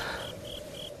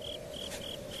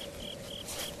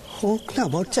 হোক না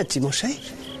ভট্টাচার্য মশাই,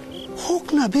 হোক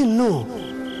না ভিন্ন,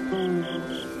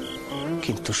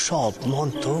 কিন্তু সব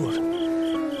মন্ত্র,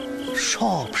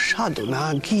 সব সাধনা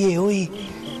গিয়ে ওই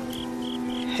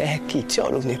একই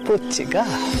চরণে পড়ছে গা।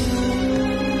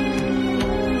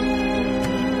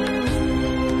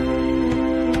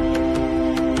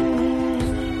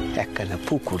 একখানা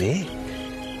পুকুরে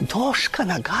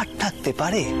 10খানা ঘাট থাকতে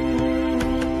পারে,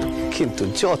 কিন্তু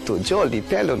যত জলই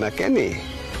ফেলো না কেন,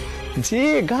 যে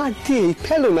ঘাট দিয়ে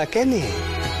ফেলো না কেন,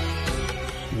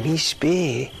 মিশবে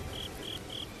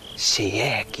সে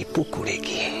একই পুকুরে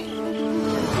গিয়ে।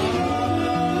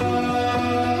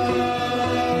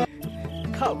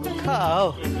 খাও খাও,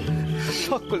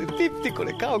 সকলে তৃপ্তি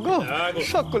করে খাও গো,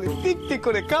 সকলে তৃপ্তি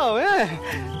করে খাও।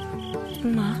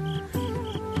 মা,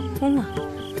 ও মা,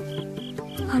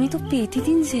 আমি তো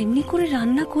প্রতিদিন যেমনি করে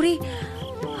রান্না করি,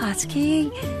 আজকে এই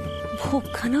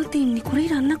ভোগখানাও তেমনি করেই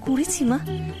রান্না করেছি মা।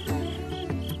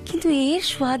 কিন্তু এর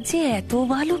স্বাদ যে এত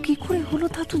ভালো কি করে হলো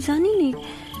তা তো জানিনি।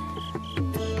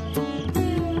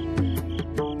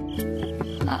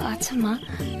 আচ্ছা মা,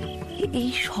 এই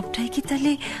সবটাই কি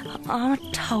তাহলে আমার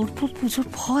ঠাকুরপুর পুজোর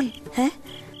ফল? হ্যাঁ,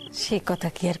 সে কথা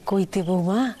কি আর কইতে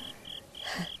বৌমা।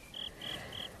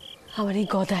 আমার এই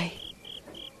গদাই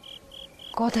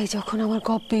যখন আমার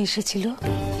গর্ভে এসেছিল,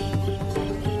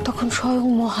 তখন স্বয়ং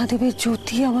মহাদেবের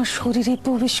জ্যোতি আমার শরীরে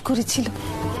প্রবেশ করেছিল।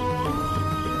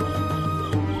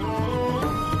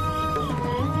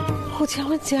 ও যে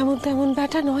আমার যেমন তেমন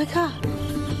ব্যাটা নয় গা,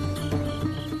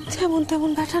 যেমন তেমন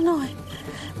ব্যাটা নয়।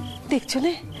 দেখছো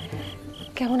নে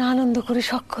কেমন আনন্দ করে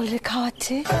সকলে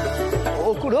খাওয়াচ্ছে। ও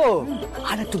কুড়ো,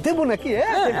 আর একটু দেবো নাকি?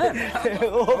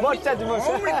 ও ভট্টাচার্য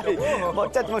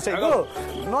মশাই গো,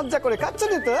 লজ্জা করে খাচ্ছ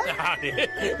না তো?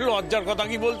 লজ্জার কথা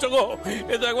কি বলছো গো,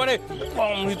 এ তো একবারে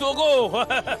অমৃত গো।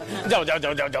 যাও যাও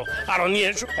যাও যাও যাও, আরো নিয়ে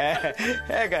এসো।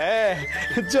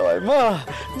 জয় মা,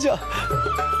 জয়।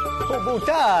 ও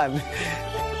বৌটান,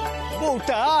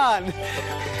 বৌটান,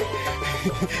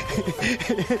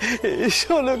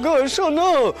 শোনো গো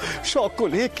শোনো,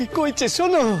 সকলে কি কইছে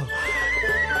শোনো।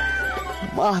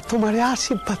 মা তোমারে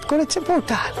আশীর্বাদ করেছে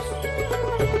বৌটান।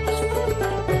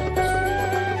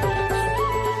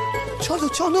 চলো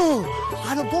চলো,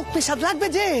 আরো ভোগ প্রসাদ লাগবে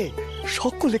যে,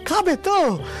 সকলে খাবে তো।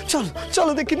 চলো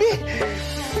চলো দেখিনি।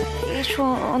 এসো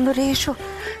অন্দরে এসো।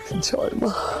 জয়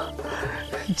মা,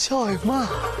 জয় মা।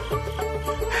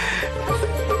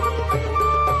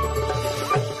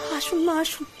 আসুন মা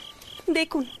আসুন,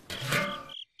 দেখুন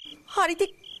হাড়িতে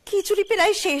খিচুড়ি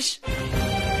প্রায় শেষ,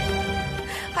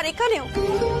 আর এখানেও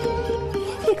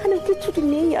খিচুড়ি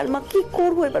নেই। আর মা কি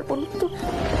করবো এবার বলুন তো?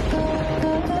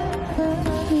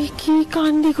 কি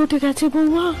কান্ডি ঘটে গেছে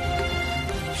বৌমা,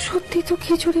 সত্যি তো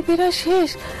খিচুড়ি বেড়া শেষ।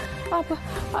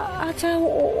 আচ্ছা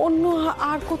অন্য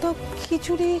আর কোথাও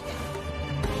খিচুড়ি?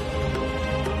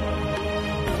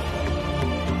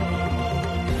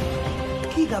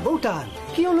 কি গা বৌটান,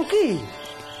 কি হলো কি?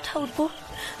 ঠাকুরপো,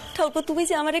 ঠাকুর তুমি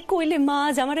যে আমারে কইলে মা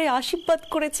আজ আমারে আশীর্বাদ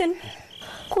করেছেন,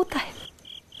 কোথায়?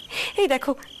 এই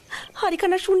দেখো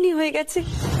হাড়িখানা শূন্য হয়ে গেছে,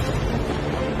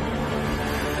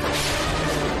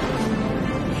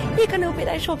 এখানেও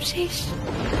প্রায় সব শেষ।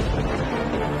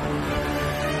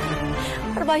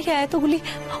 আর বাইরে এতগুলি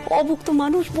অভুক্ত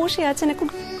মানুষ বসে আছেন, এখন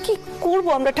কি করব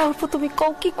আমরা ঠাকুর? তুমি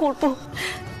কও কি করবো?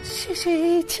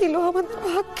 সেই ছিল আমাদের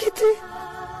ভাগ্যেতে,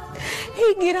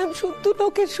 এই গ্রাম শুদ্ধ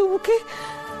লোকের সুমুখে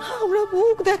আমরা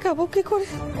মুখ দেখাবো কি করে?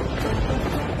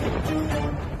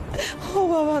 ও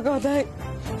বাবা গদাই।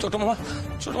 ছোট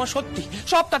মামা সত্যি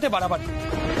সব তাতে বাড়াবাড়ি।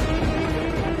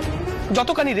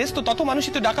 যতখানি রেস্ট তো তত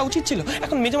মানুষই তো ডাকা উচিত ছিল।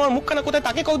 এখন মেজে মামার মুখখানা কোথায়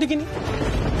তাকে কও দেখিনি।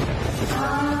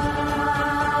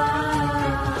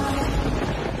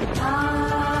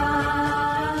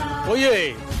 ওয়ে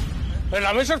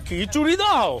রামেশ্বর খিচুড়ি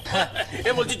দাও।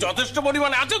 এ বলছি যথেষ্ট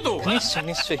পরিমাণে আছে তো? নিশ্চয়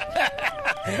নিশ্চয়।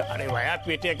 আরে ভাইয়া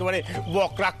পেটে একেবারে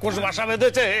বক্রাক্ষস বাসা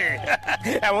বেঁধেছে,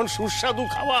 এমন সুস্বাদু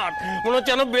খাবার মনে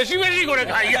হচ্ছে যেন বেশি বেশি করে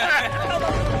খাই।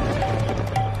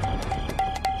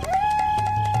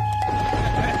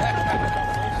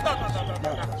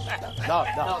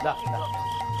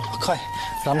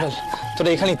 রামলাল তোরা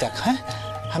এখানেই থাক, হ্যাঁ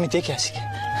আমি দেখে আসি।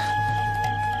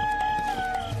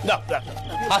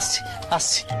 আসছি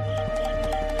আসছি।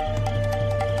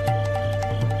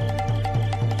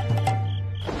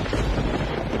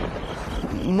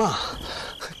 মা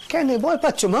কেন ভয়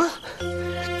পাচ্ছ মা?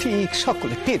 ঠিক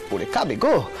সকলে পেট পড়ে কাবে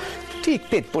গো, ঠিক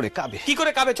পেট পড়ে কাবে। কি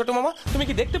করে কাবে ছোট মামা? তুমি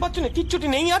কি দেখতে পাচ্ছ না কিচ্ছুটি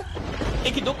নেই? আর এ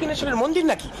কি দক্ষিণেশ্বরের মন্দির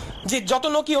নাকি যে যত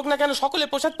নকি হোক না কেন সকলে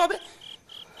প্রসাদ পাবে?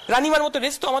 রানীমার মতো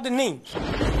রেস্ট তো আমাদের নেই।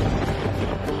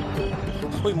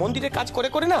 ওই মন্দিরের কাজ করে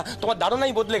করে না তোমার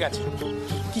ধারণাই বদলে গেছে।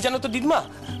 কি জানো তো দিদমা,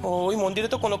 ওই মন্দিরে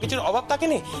তো কোনো কিছুর অভাব থাকে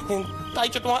না, তাই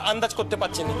ছোট মামা আন্দাজ করতে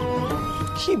পারছে না।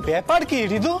 কি ব্যাপার কি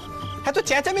হৃদু, এত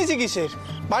চেঁচামেচি কিসের?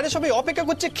 বাইরে সবাই অপেক্ষা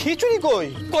করছে, খিচুড়ি কই?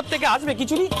 কোত্থেকে আসবে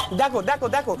খিচুড়ি? দেখো দেখো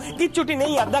দেখো কিচ্ছুটি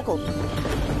নেই। আর দেখো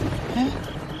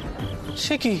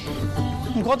সে কি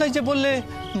গদাই যে বললে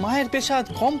মায়ের পেশাদ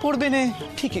কম পড়বে না।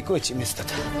 ঠিকই কইছি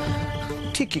মিস্তাদা,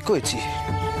 ঠিকই কইছি।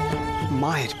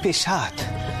 মায়ের পেশাদ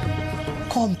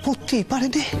কম পড়তেই পারে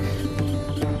নে,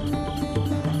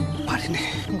 পারে নে।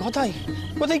 গদাই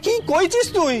গদাই কি কইছিস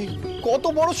তুই? কত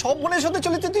বড় সব বোনের সাথে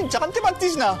চলেছে তুই জানতে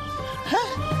পারতিস না? হ্যাঁ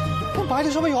বাইরে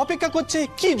সবাই অপেক্ষা করছে,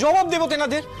 কি জবাব দেবো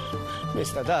তেনাদের?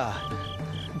 মিস্তাদা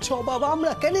জবাব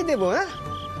আমরা কেন দেব?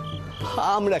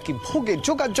 হ্যাঁ আমরা কি ভোগের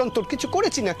জোগাড় যন্ত্র কিছু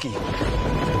করেছি নাকি?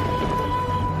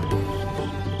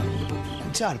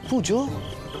 যার পুজো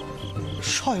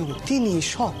স্বয়ং তিনি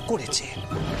সব করেছে।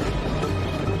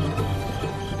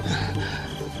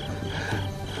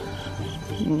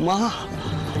 মা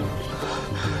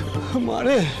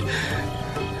মারে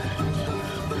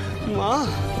মা,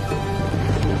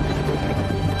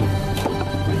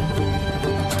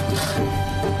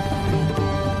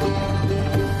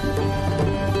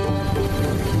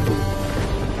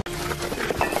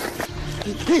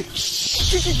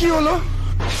 কি হলো?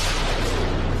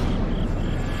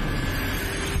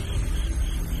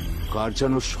 কার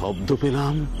যেন শব্দ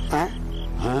পেলাম। হ্যাঁ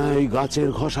এই গাছের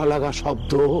ঘষা লাগা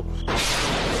শব্দ।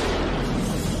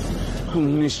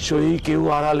 নিশ্চয়ই কেউ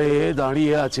আড়ালে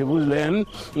দাঁড়িয়ে আছে, বুঝলেন?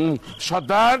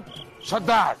 সর্দার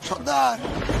সর্দার সর্দার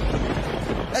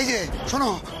এই যে শোনো,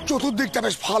 চতুর্দিকটা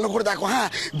বেশ ভালো করে দেখো, হ্যাঁ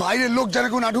বাইরের লোক যেন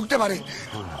কেউ না ঢুকতে পারে।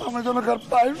 আমরা যেন কার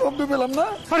পায়ের শব্দ পেলাম না।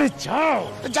 আরে যাও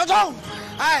যাও যাও।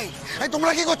 এই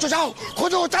তোমরা কি করছো? যাও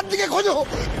খোঁজো, চারদিকে খোঁজো।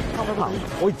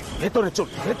 ওই ভেতরে চল,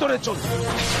 ভেতরে চল।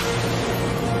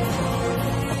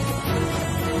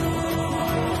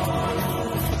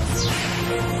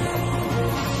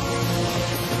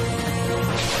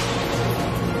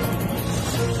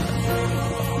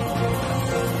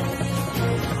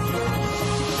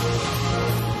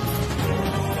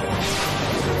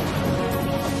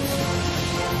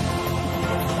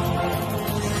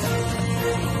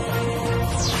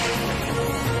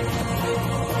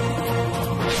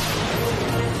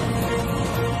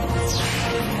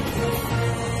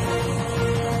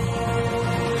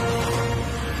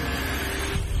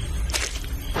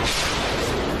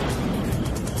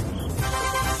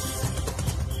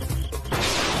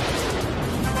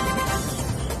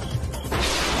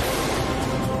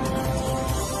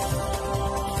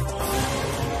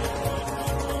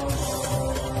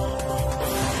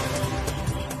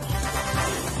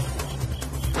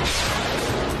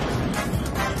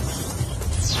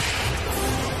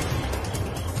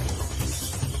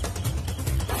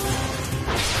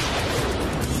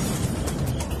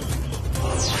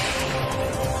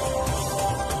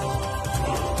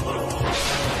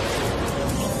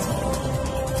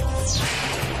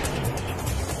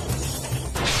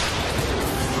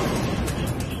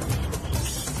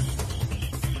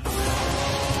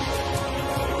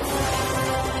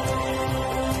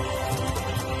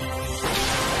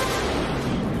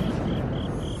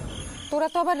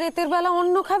 আবার রেতের বেলা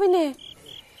অন্ন খাবি নে,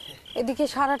 এদিকে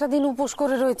সারাটা দিন উপোস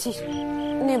করে রয়েছিস।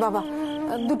 নে বাবা,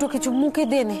 দুটো কিছু মুখে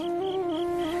দে,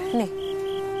 নে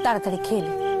তাড়াতাড়ি খেয়ে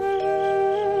নে।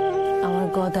 আমার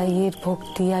গদাইয়ের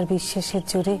ভক্তি আর বিশ্বাসের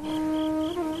জোরে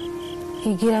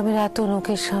এই গ্রামের এত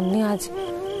লোকের সামনে আজ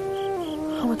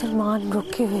আমাদের মান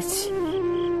রক্ষে হয়েছে।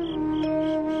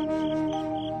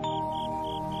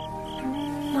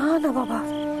 না না বাবা,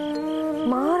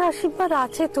 মার আশীর্বাদ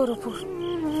আছে তোর উপর,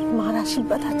 মার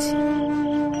আশীর্বাদ আছে।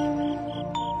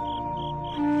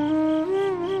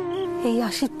 এই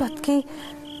আশীর্বাদকে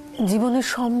জীবনের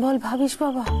সম্বল ভাবিস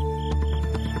বাবা।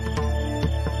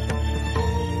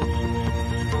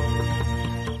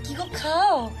 কি গো,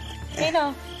 খাও, এই নাও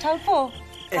ঠাকুরপো,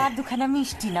 আর দুখানা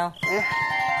মিষ্টি নাও।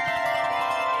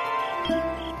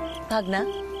 ভাগনা,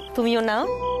 তুমিও নাও।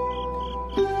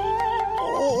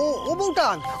 ও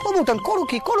বউটান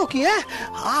করো কি হ্যাঁ?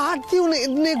 আর দিও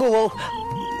নে গো,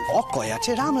 অক্ষয়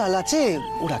আছে, রামলাল আছে,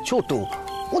 ওরা ছোট,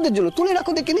 ওদের জন্য তুলে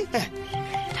রাখো দেখিনি। হ্যাঁ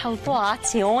ঠাকুরপো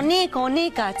আছে, অনেক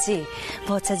অনেক আছে।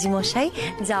 ভচাজি মশাই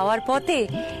যাওয়ার পথে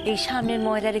এই সামনের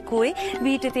ময়রারে কয়ে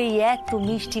ভিটেতে এত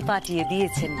মিষ্টি পাঠিয়ে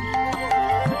দিয়েছেন।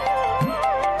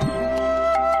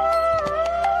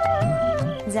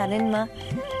 জানেন মা,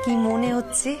 কি মনে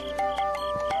হচ্ছে,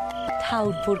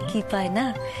 ঠাকুরপোর কি পায় না,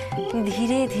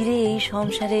 ধীরে ধীরে এই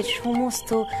সংসারের সমস্ত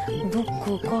দুঃখ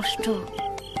কষ্ট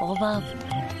অভাব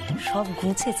সব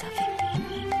ঘুচে যাবে।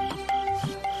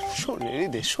 শোন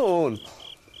রে, শোন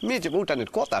মেজে বউটানের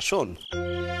কথা শোন।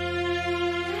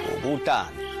 ও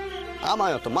বউটান,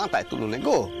 আমায় তো মাথায় তুলুনে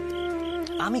গো,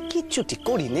 আমি কিচ্ছুটি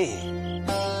করি নে।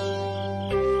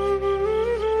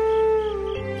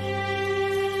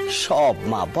 সব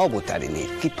মা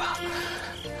ভবতারিণীর কৃপা।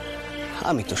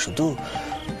 আমি তো শুধু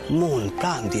মন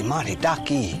প্রাণ দিয়ে মারে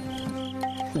ডাকি,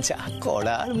 যা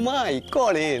করার মাই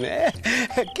করেন।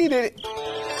 কি রে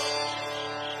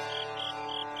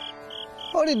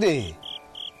অরে দে,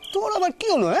 তোর আবার কি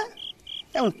হলো? হ্যাঁ,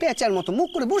 এমন পেঁচার মতো মুখ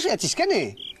করে বসে আছিস কেন?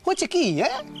 হচ্ছে কি?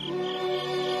 হ্যাঁ,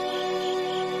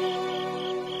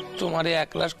 তোমারে এক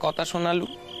গ্লাস কথা শোনালু,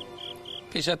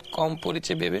 পেশাদ কম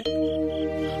পড়েছে ভেবে।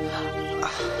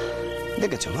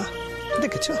 দেখেছো মা,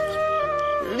 দেখেছো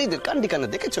হৃদের কান্দি কান্না,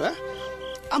 দেখেছো? হ্যাঁ,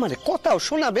 আমারে কথাও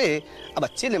শোনাবে,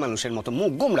 আবার ছেলে মানুষের মতো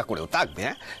মুখ গোমরা করেও থাকবে।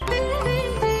 হ্যাঁ,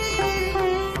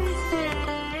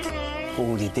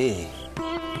 দে,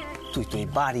 তুই তো এই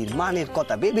বাড়ির মানের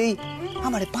কথা ভেবেই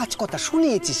আমারে 5 কথা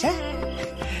শুনিয়েছিস। হ্যাঁ,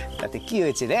 তাতে কি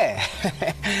হয়েছে রে?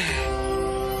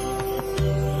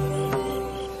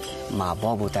 মা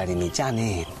ভবতারিণী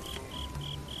জানেন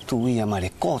তুই আমারে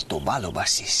কত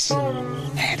ভালোবাসিস।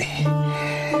 হ্যাঁ রে,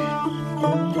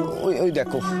 ওই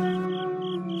দেখো।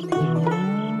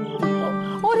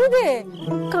 ওরে দে,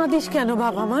 কাঁদিস কেন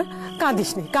বাবা আমার? কাঁদিস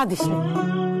নে।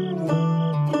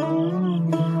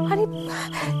 আরে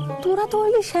তোরা তো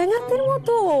ওই স্যাঙাতের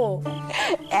মতো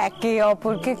একে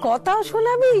অপরকে কথাও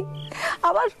শোনাবি,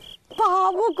 আবার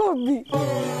পাবও করবি।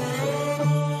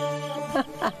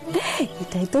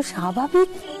 এটাই তো স্বাভাবিক,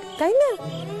 তাই না?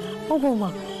 ও বৌমা,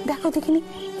 দেখো দেখিনি,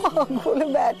 পাগল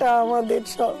বেটা আমাদের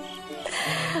সব।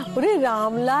 ওরে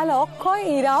রামলাল, অক্ষয়,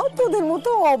 এরাও তোদের মতো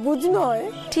অবুঝ নয়।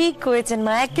 ঠিক করেছেন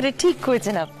মা, একেবারে ঠিক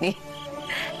করেছেন আপনি।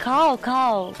 খাও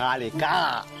খাও, খা রে খা,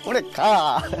 ওরে খা।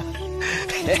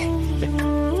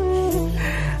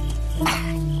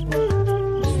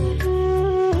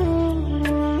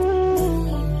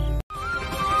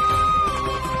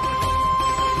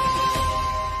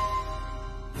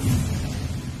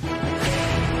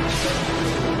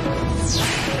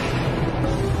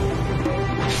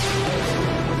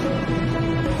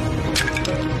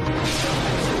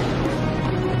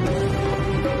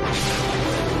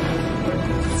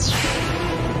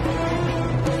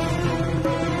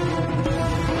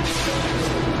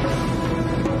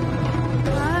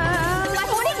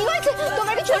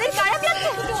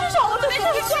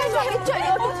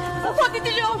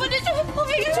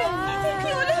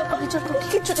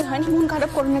 কিচ্ছু হয়নি, মন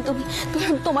খারাপ করো না তুমি।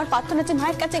 তোমার প্রার্থনা যে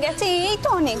মায়ের কাছে গেছে, এই তো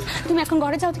অনেক। তুমি এখন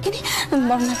ঘরে যাও দেখিনি,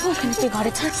 বড় না ওখানে তুই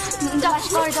ঘরে থাক।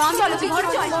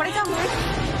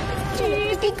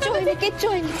 কিচ্ছু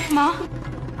হয়নি মা।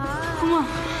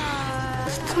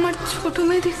 তোমার ছোট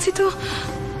মেয়ে দেখছি তো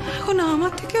এখন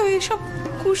আমার থেকে এইসব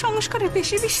কুসংস্কারে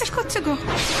বেশি বিশ্বাস করছে গো।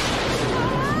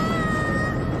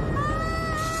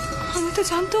 আমি তো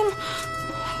জানতাম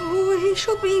ও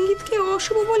এইসব ইঙ্গিতকে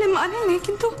অশুভ বলে মানে নেই,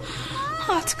 কিন্তু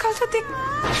আজকাল তো দেখ।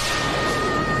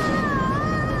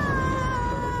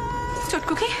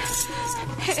 চটকুকি,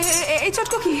 এই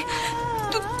চটকুকি,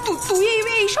 তুই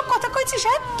এইসব কথা কইছিস?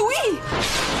 হ্যাঁ, তুই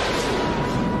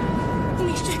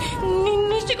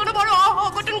নিশ্চয় কোনো বড়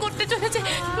অঘটন করতে চলেছে।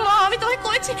 মা আমি তোমায়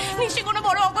করেছি নিশ্চয়ই কোনো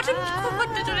বড় অঘটন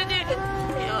ঘটতে চলেছে।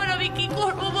 এবার আমি কি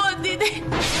করবো বল দিদি,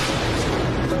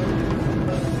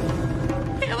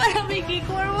 এবার আমি কি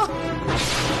করবো?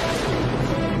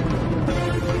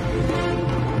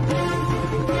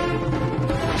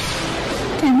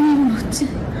 কেন এমন হচ্ছে?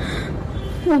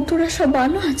 মন্তুরা সব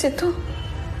ভালো আছে তো?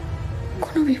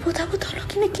 কোনো বিপদ আপদ হলো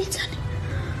কিনা কে জানে।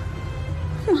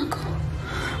 মাগো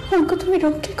মাগো, তুমি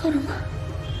রক্ষে করো মা,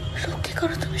 রক্ষে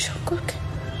করো, তুমি সকলকে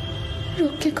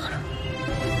রক্ষে করো।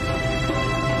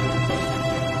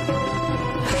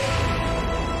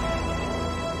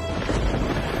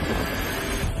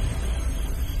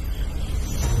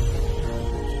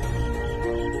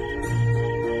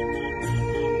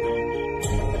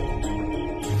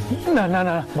 না না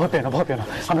না, ভয় পেও না, ভয় পেও না,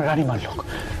 আমরা রানীমার লোক।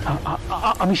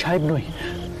 আমি সাহেব নই,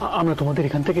 আমরা তোমাদের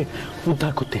এখান থেকে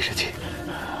উদ্ধার করতে এসেছি।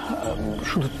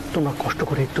 শুধু তোমরা কষ্ট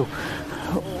করে একটু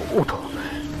ওঠো,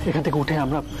 এখান থেকে উঠে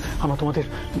আমরা তোমাদের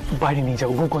বাইরে নিয়ে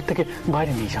যাবো, ঘর থেকে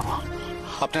বাইরে নিয়ে যাবো।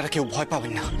 আপনারা কেউ ভয়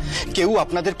পাবেন না, কেউ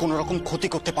আপনাদের কোনো রকম ক্ষতি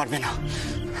করতে পারবে না।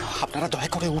 আপনারা দয়া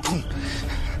করে উঠুন,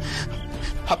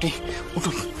 আপনি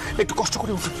উঠুন, একটু কষ্ট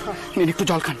করে উঠুন, নিন একটু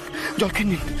জল খান, জল খেয়ে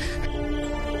নিন।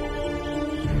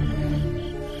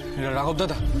 রাঘব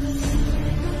দাদা,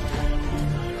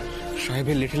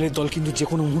 সাহেবের লেটেলের দল কিন্তু যে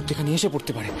কোনো মুহূর্তে এখানে এসে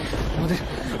পড়তে পারে।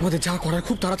 আমাদের যা করার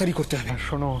খুব তাড়াতাড়ি করতে হবে।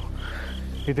 শোনো,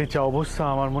 এদের যা অবস্থা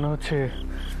আমার মনে হচ্ছে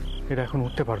এরা এখন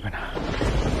উঠতে পারবে না,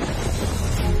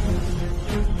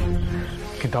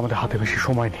 কিন্তু আমাদের হাতে বেশি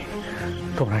সময় নেই।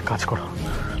 তোমরা এক কাজ করো,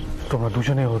 তোমরা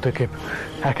দুজনে ওদেরকে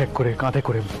এক এক করে কাঁধে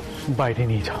করে বাইরে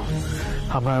নিয়ে যাও।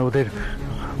 আমরা ওদের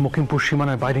মকিমপুর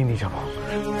সীমানায় বাইরে নিয়ে যাব,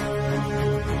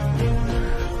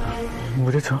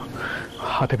 বুঝেছ?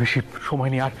 হাতে বেশি সময়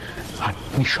নেই। আর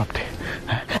নিঃশব্দে,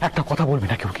 একটা কথা বলবি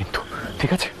না কেউ কিন্তু,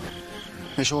 ঠিক আছে?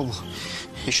 মেশোবাবু,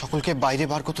 এই সকলকে বাইরে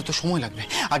বার করতে তো সময় লাগবে,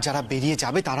 আর যারা বেরিয়ে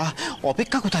যাবে তারা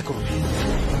অপেক্ষা কোথায় করবে?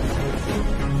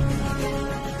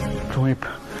 তুমি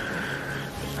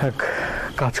এক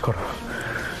কাজ করো,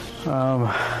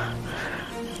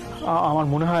 আমার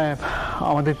মনে হয়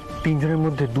আমাদের তিনজনের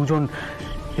মধ্যে দুজন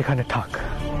এখানে থাক,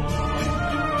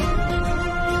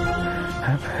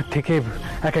 থেকে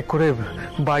এক এক করে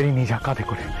বাইরে নিয়ে যা কাঁধে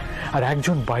করে, আর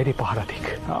একজন বাইরে পাহারা দিক।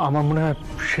 আমার মনে হয়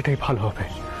সেটাই ভালো হবে।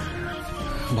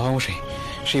 বাবামশাই,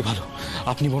 সেই ভালো,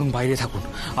 আপনি বরং বাইরে থাকুন,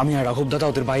 আমি আর রাঘব দাদা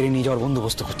ওদের বাইরে নিয়ে যাওয়ার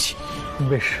বন্দোবস্ত করছি।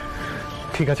 বেশ,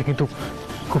 ঠিক আছে, কিন্তু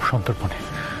খুব সন্তর্পণে,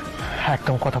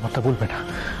 একদম কথাবার্তা বলবে না,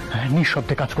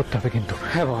 নিঃশব্দে কাজ করতে হবে কিন্তু।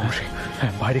 হ্যাঁ বাবামশাই।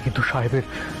 হ্যাঁ, বাইরে কিন্তু সাহেবের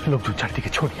লোকজন চারদিকে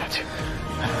ছড়িয়ে আছে।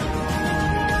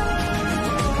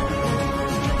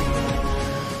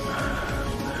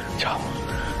 যাও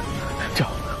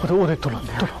যাও, ওদের তোলো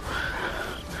তোলো।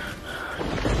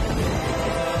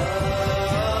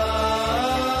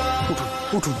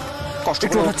 উঠুন, কষ্ট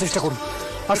করে ওঠার চেষ্টা করুন,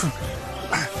 আসুন।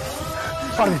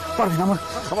 পারবেন পারবেন,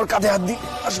 আমার কাঁধে হাত দিই,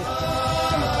 আসুন।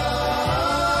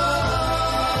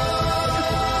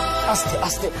 আস্তে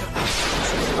আস্তে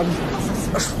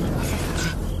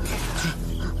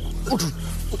উঠুন,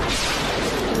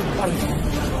 পারবেন,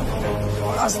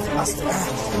 আস্তে আস্তে।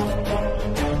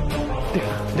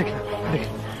 দেখি দেখি,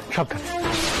 সাবধানে।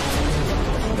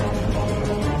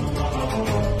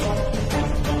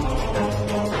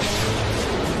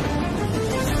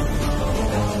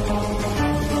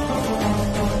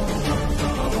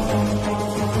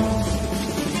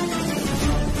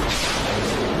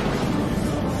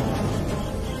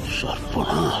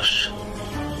 সর্বনাশ,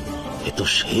 এ তো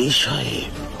সেই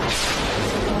সাহেব।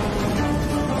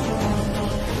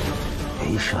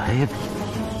 এই সাহেব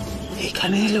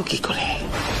এখানে এলো কি করে?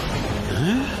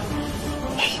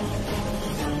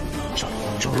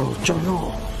 চলো চলো।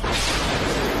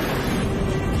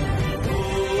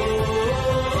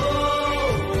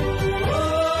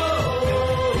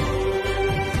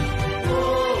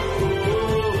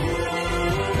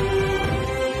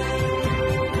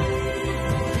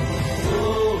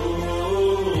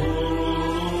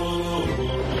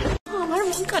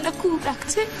 খুব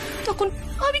লাগছে, তখন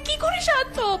আমি কি করে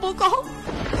শান্ত হবো কও?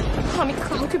 আমি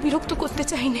কাউকে বিরক্ত করতে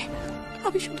চাই না,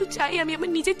 আমি শুধু চাই আমি আমার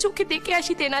নিজের চোখে দেখে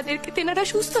আসি তেনাদেরকে, তেনারা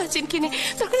সুস্থ আছেন কিনে,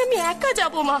 তখন আমি একা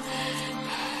যাবো। মা,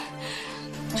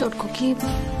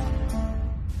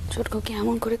 ছোটকে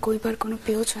এমন করে কইবার কোনো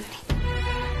প্রয়োজন নেই।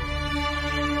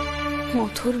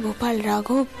 মথুর, গোপাল,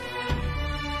 রাঘব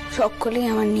সকলেই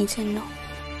আমার নিজের ন,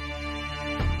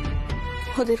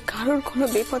 ওদের কারোর কোনো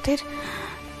বিপদের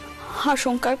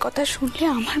আশঙ্কার কথা শুনলে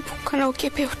আমার বুকখানাও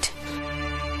কেঁপে ওঠে।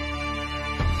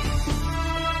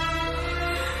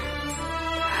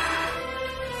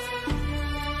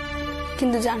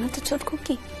 কিন্তু জানো তো ছোটকু,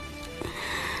 কি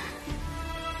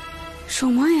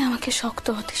সময় আমাকে শক্ত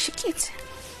হতে শিখিয়েছে।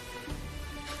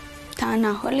 তা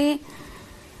না হলে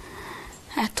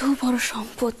এত বড়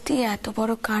সম্পত্তি, এত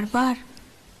বড় কারবার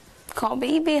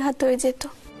কবেই বেহাত হয়ে যেত।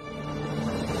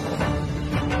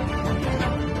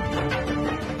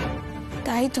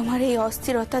 তাই তোমার এই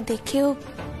অস্থিরতা দেখেও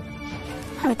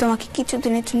আমি তোমাকে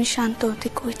কিছুদিনের জন্য শান্ত হতে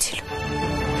কইছিল।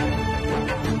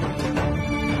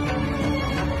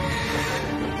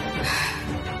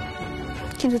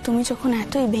 কিন্তু তুমি যখন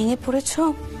এতই ভেঙে পড়েছ,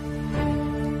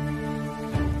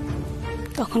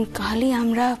 তখন কালই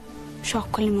আমরা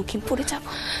সকলে মকিমপুরে যাব।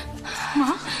 মা,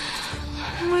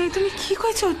 তুমি কি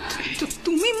কইছো?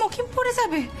 তুমি মকিমপুরে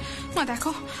যাবে? মা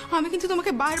দেখো, আমি কিন্তু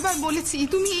তোমাকে বারবার বলেছি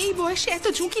তুমি এই বয়সে এত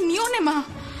ঝুঁকি নিও না মা।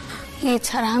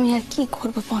 এছাড়া আমি আর কি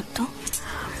করব পদ্ম?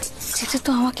 যেতে তো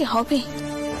আমাকে হবে।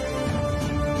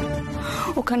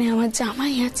 ওখানে আমার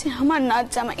জামাই আছে, আমার নাত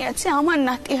জামাই আছে, আমার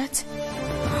নাতি আছে।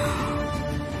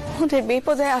 ওদের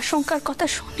বিপদের আশঙ্কার কথা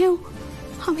শুনেও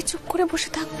আমি চুপ করে বসে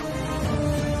থাকবো?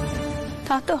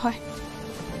 তা তো হয়।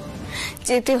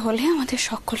 যেতে হলে আমাদের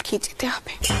সকলকে যেতে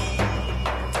হবে।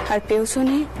 আর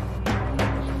পেছনে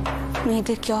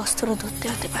মেয়েদেরকে অস্ত্র ধরতে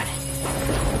হতে পারে।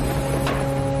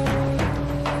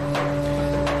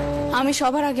 আমি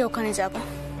সবার আগে ওখানে যাব,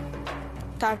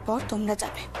 তারপর তোমরা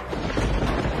যাবে,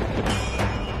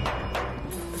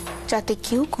 যাতে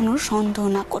কেউ কোনো সন্দেহ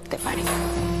না করতে পারে।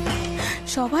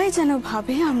 সবাই যেন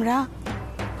ভাবে আমরা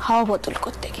হাওয়া বদল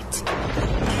করতে গেছি।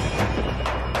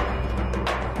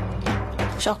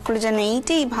 সকলে যেন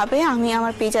এইটাই ভাবে আমি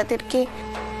আমার পেজাদেরকে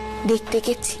দেখতে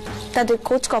গেছি, তাদের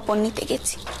খোঁজ খবর নিতে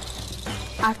গেছি,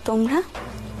 আর তোমরা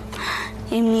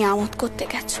এমনি আমোদ করতে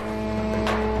গেছো।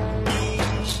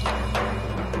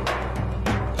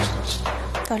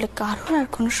 তাহলে কারোর আর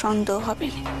কোনো সন্দেহ হবে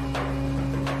না।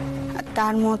 আর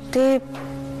তার মধ্যে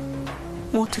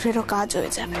মথুরেরও কাজ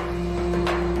হয়ে যাবে।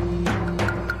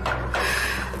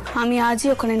 আমি আজই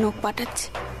ওখানে নোক পাঠাচ্ছি,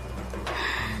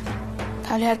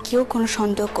 তাহলে আর কেউ কোনো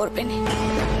সন্দেহ করবে না।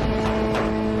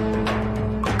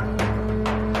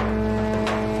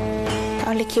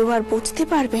 তাহলে কেউ আর বুঝতে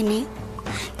পারবে না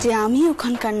যে আমি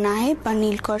ওখানকার নায়েব বা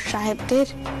নীলকর সাহেবদের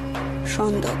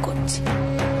সন্দেহ করছি।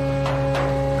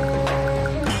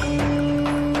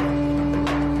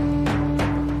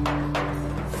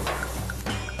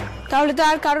 তাহলে তো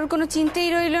আর কারোর কোনো চিন্তাই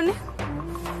রইল না।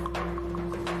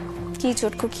 কি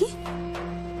চটকু, কি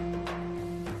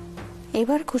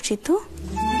এবার খুশি তো?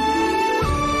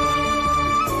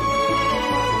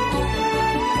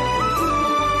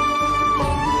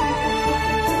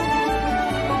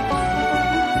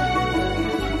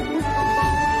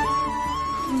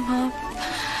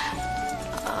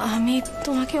 আমি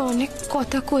তোমাকে অনেক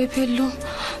কথা কয়ে ফেললাম,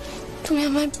 তুমি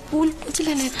আমার ভুল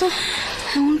বুঝলে না তো?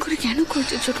 এমন করে কেন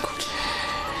করছো চটকু?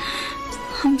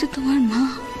 আমি তো তোমার মা।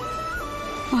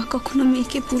 মা কখনো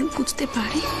মেয়েকে ভুল বুঝতে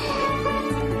পারে?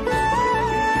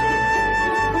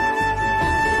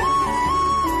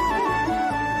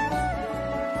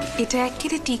 এটা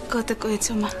একেবারে ঠিক কথা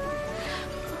কয়েছো মা।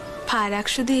 ফারাক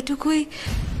শুধু এটুকুই,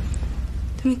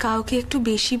 তুমি কাউকে একটু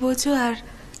বেশি বোঝো আর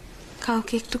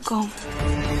কাউকে একটু কম।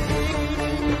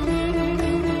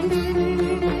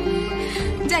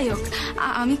 যাই হোক,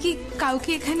 আমি কি কাউকে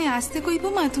এখানে আসতে কইব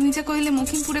মা? তুমি যে কইলে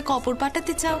মকিমপুরে কপর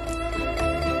পাঠাতে চাও।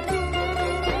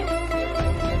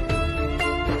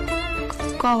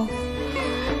 কও,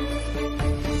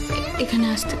 এখানে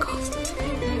আসতে কও।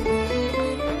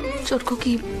 চটকু,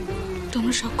 কি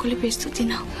তোমরা সকলে প্রস্তুতি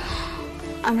নাও।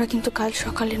 আমরা কিন্তু কাল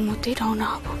সকালের মধ্যেই রওনা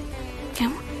হব,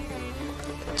 কেমন?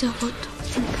 যাবো তো।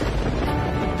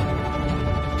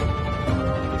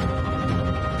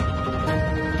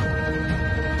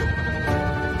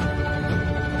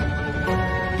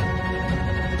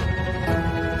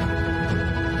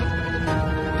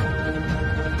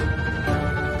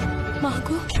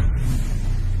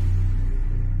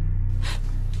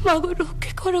 মাগো,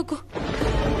 রক্ষে করো গো।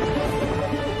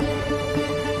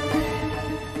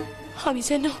 আমি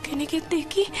যেন ওকে নিয়ে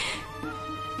দেখি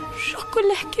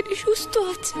সকলে একেবারে সুস্থ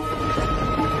আছে।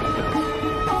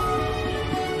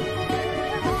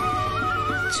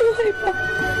 জয় মা,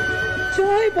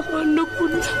 জয় মা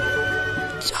অন্নপূর্ণা,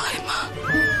 জয় মা।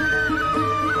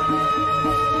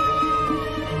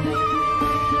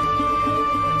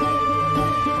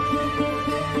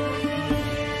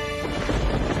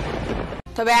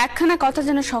 তবে একখানা কথা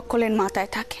যেন সকলের মাথায়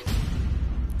থাকে,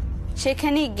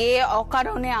 সেখানে গিয়ে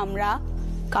অকারণে আমরা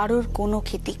কারোর কোনো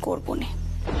ক্ষতি করব না।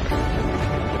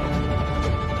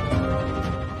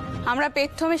 আমরা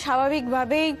প্রথমে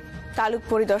স্বাভাবিকভাবেই তালুক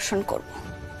পরিদর্শন করব,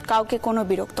 কাউকে কোনো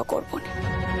বিরক্ত করব না।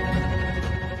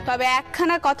 তবে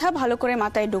একখানা কথা ভালো করে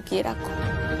মাথায় ঢুকিয়ে রাখো,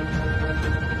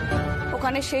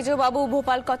 ওখানে সেজবাবু,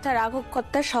 ভোপাল কথা, রাঘব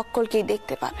কথা সকলকেই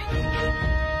দেখতে পাবে।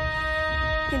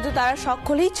 কিন্তু তারা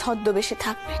সকলেই ছদ্মবেশে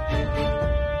থাকবে।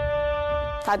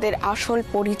 তাদের আসল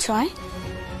পরিচয়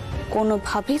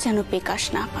কোনোভাবেই যেন প্রকাশ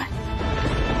না পায়।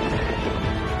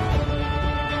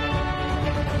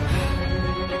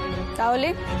 তাহলে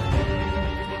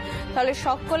তাহলে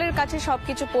সকলের কাছে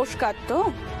সবকিছু পরিষ্কার তো?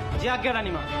 জি আজ্ঞা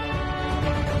রানীমা।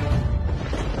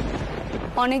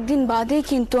 অনেকদিন বাদে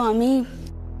কিন্তু আমি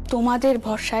তোমাদের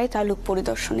ভরসায় তালুক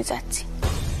পরিদর্শনে যাচ্ছি।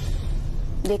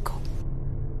 দেখো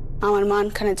আমার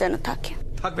মানখানে যেন থাকে।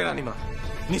 থাকবে রানীমা,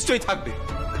 নিশ্চয়ই থাকবে।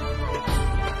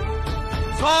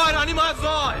 জয় রানীমার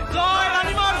জয়, জয়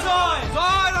রানীমার জয়,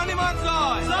 জয় রানীমার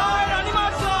জয়, জয়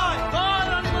রানীমার জয়, জয়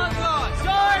রানীমার জয়,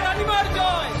 জয় রানীমার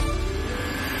জয়।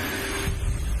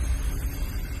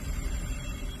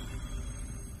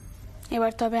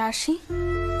 এবার তবে আসি।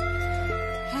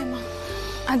 হ্যাঁ মা,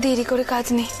 আর দেরি করে কাজ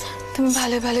নেই, তুমি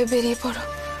ভালো ভালো বেরিয়ে পড়ো।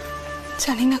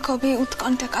 জানি না কবে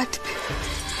উৎকণ্ঠা কাটবে।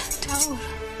 ঠাকুর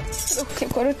রক্ষে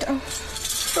করো,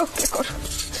 রক্ষে করো।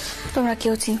 তোমরা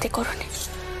কেউ চিন্তা করো না,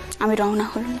 আমি রওনা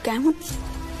হলাম। কেমন?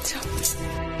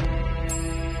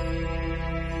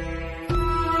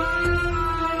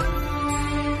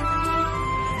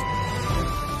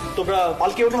 তোমরা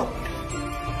পালকি ওঠাও।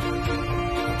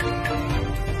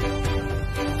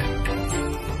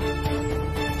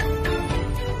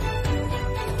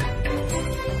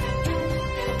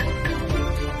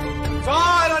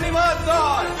 জয় রানীমার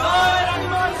জয়, জয়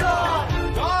রানীমার জয়,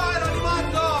 জয় রানীমার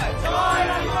জয়, জয়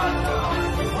রানীমার জয়,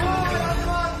 জয়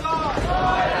রানীমার জয়,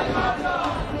 জয় রানীমার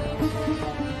জয়।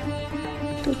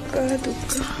 দুর্গা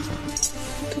দুর্গা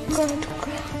দুর্গা দুর্গা।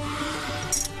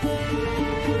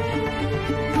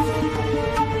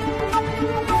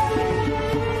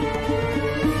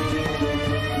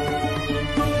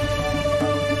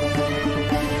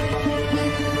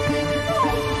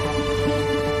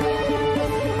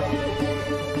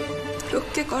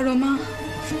 রক্ষে করো মা,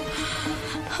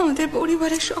 আমাদের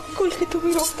পরিবারের সকলকে তুমি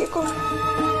রক্ষে করো।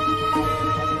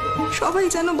 সবাই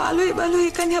যেন ভালোই ভালো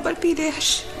এখানে আবার ফিরে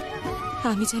আসে।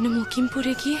 আমি যেন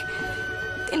মকিমপুরে গিয়ে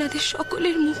তেনাদের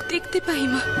সকলের মুখ দেখতে পাই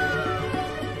মা।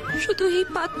 শুধু এই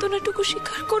প্রার্থনাটুকু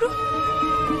স্বীকার করো।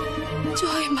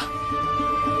 জয় মা,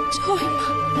 জয় মা।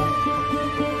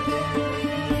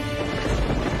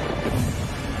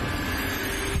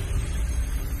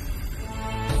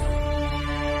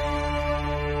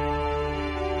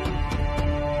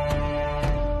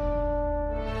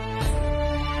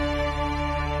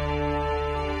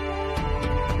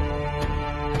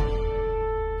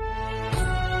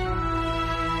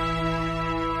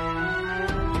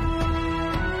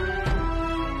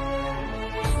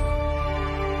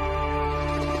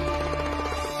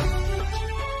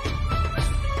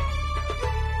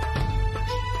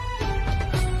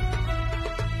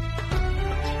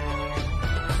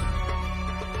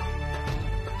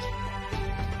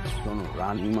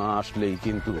 রানীমা আসলেই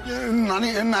কিন্তু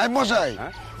নায়েব মশাই,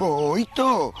 ওই তো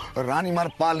রানীমার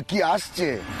পালকি আসছে।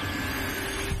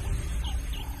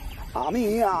 আমি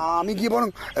আমি গিয়ে বরং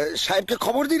সাহেবকে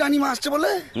খবর দিই রানীমা আসছে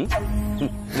বলে।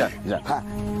 হ্যাঁ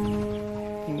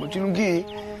বলছিলাম কি,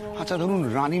 আচ্ছা ধরুন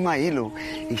রানীমা এলো,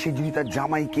 এসে যদি তার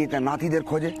জামাইকে তার নাতিদের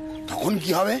খোঁজে তখন কি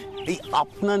হবে? এই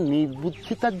আপনার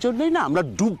নির্বুদ্ধিতার জন্যই না আমরা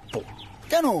ডুববো।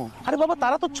 কেন? আরে বাবা,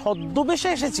 তারা তো ছদ্মবেশে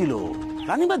এসেছিল।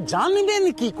 রানীমা জানবেন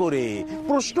কি করে?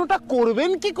 প্রশ্নটা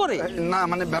করবেন কি করে? না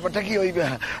মানে ব্যাপারটা কি, ওই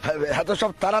এত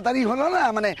সব তাড়াতাড়ি হলো না,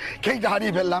 মানে খেইটা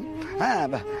হারিয়ে ফেললাম। হ্যাঁ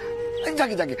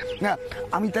যাকে যাকে, না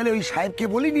আমি তাহলে ওই সাহেবকে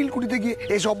বলি নীলকুঠিতে গিয়ে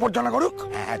এসে অভ্যর্থনা করুক।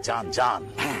 হ্যাঁ যান যান,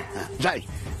 যাই।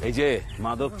 এই যে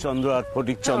মাধবচন্দ্র আর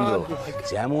ফটিকচন্দ্র,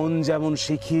 যেমন যেমন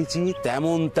শিখিয়েছি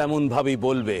তেমন তেমন ভাবেই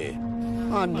বলবে।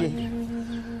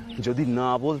 যদি না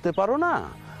বলতে পারো না,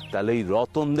 তাহলে এই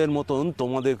রতনদের মতন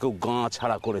তোমাদেরকেও গাঁ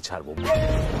ছাড়া করে ছাড়বো।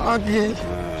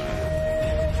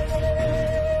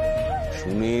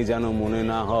 শুনে যেন মনে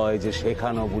না হয় যে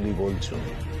শেখানো বলি বলছো।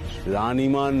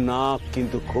 রানীমার নাক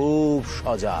কিন্তু খুব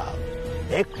সজাগ,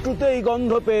 একটুতেই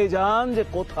গন্ধ পেয়ে যান যে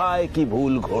কোথায় কি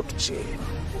ভুল ঘটছে।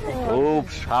 খুব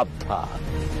সাবধান।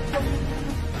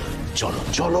 চলো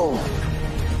চলো।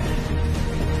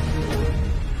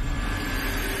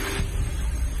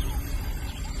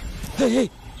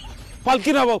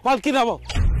 পালকি নামাও, পালকি নামাও।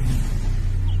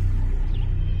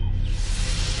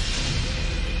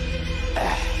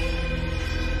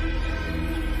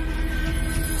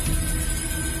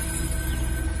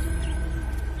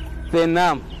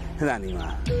 নাম রানীমা।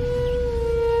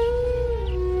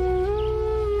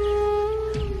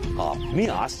 আপনি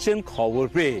আসছেন খবর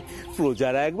পেয়ে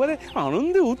প্রজারা একবারে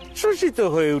আনন্দে উচ্ছ্বসিত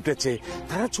হয়ে উঠেছে।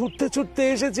 তারা ছুটতে ছুটতে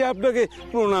এসেছে আপনাকে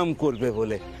প্রণাম করবে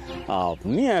বলে।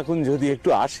 আপনি এখন যদি একটু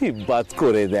আশীর্বাদ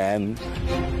করে দেন।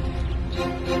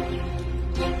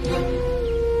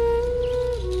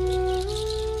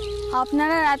 আপনার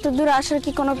আর এত দূর আসার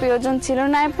কি কোনো প্রয়োজন ছিল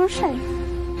না মশাই?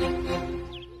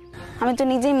 আমি তো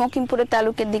নিজেই মকিমপুরের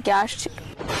তালুকের দিকে আসছি।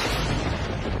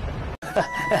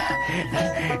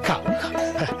 খাও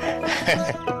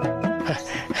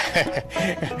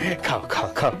খাও খাও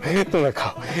খাও, তোমরা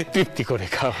খাও, তৃপ্তি করে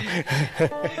খাও।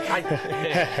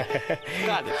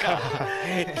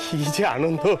 কি যে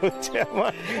আনন্দ হচ্ছে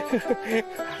আমার।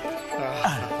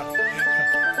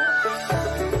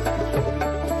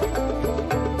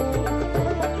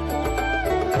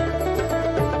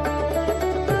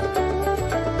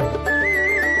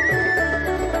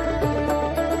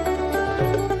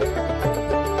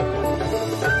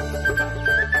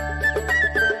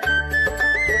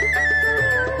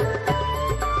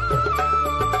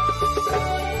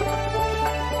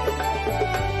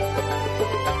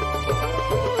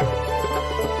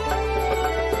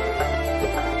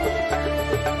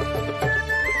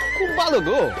 ভালো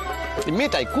গো,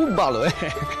 মেয়েটাই খুব ভালো।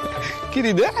 কি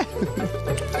রে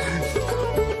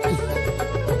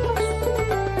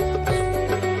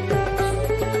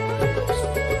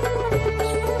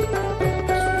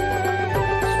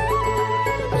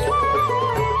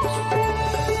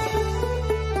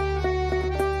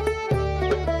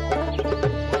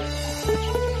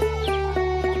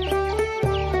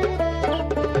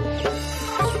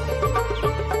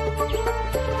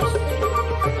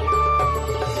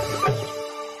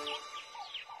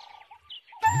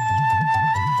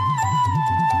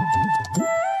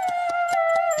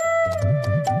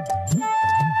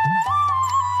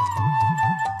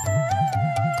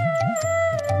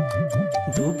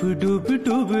ডুব ডুব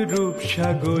ডুব রূপ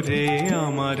সাগরে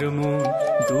আমার মন,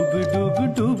 ডুব ডুব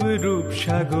ডুব রূপ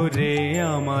সাগরে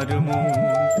আমার মন।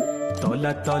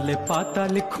 তলা তলে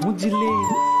পাতাল খুঁজলে,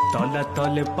 তলা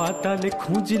তলে পাতাল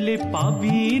খুঁজলে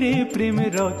পাবি রে প্রেম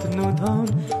রত্ন ধন,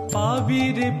 পাবি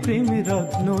রে প্রেম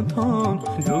রত্ন ধন।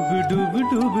 ডুব ডুব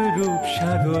ডুব রূপ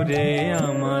সাগরে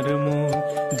আমার মন,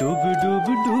 ডুব ডুব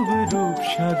ডুব রূপ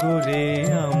সাগরে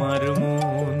আমার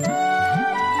মন।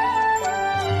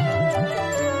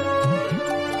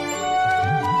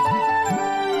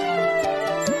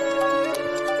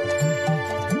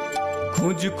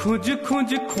 খুঁজ খুঁজ খুঁজ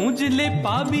খুঁজলে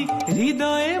পাবি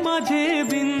হৃদয়ে মাঝে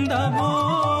বৃন্দাবন।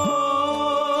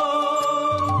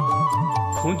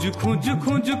 খুঁজ খুঁজ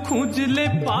খুঁজ খুঁজলে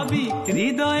পাবি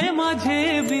হৃদয়ে মাঝে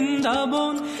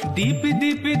বৃন্দাবন। দীপ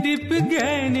দীপ দীপ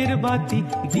জ্ঞানের বাতি,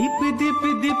 দীপ দীপ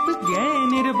দীপ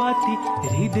জ্ঞানের বাতি,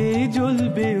 হৃদয়ে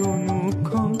জ্বলবে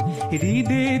অনুক্ষণ,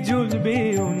 হৃদয়ে জ্বলবে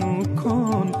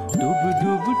অনুক্ষণ। ডুব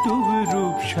ডুব ডুব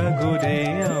রূপ সাগরে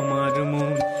আমার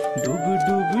মন, ডুব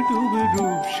ডুব ডুব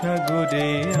রূপ সাগরে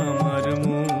আমার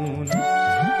মন।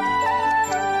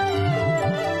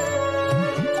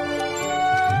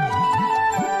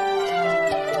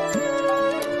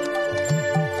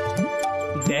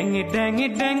 ড্যাঙে ড্যাঙে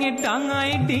ড্যাঙে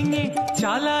ডাঙায় ডিঙে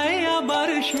চালায় আবার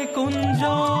সে কুঞ্জ।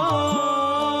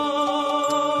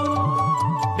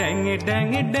 ড্যাঙে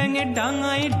ড্যাঙে ড্যাঙে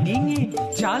ডাঙায় ডিঙে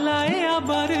চালায়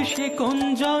আবার সে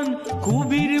কঞ্জন।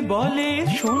 কুবির বলে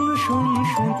শোন শোন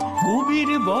শোন, কুবির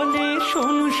বলে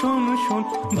শোন শোন শোন।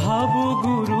 ভাব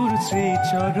গুরুর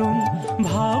শ্রীচরণ,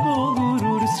 ভাব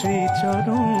গুরুর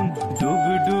শ্রীচরণ। ডুব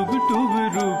ডুব ডুব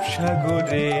রূপ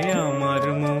সাগরে আমার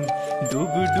মন,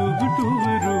 ডুব ডুব ডুব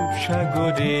রূপ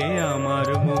সাগরে আমার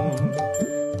মন।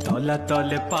 তলা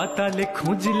তলে পাতালে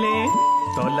খুঁজলে,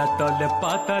 তলা তলে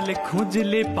পাতালে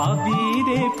খুঁজলে পাবি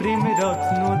রে প্রেম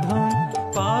রত্ন ধন,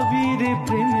 পাবি রে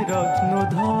প্রেম রত্ন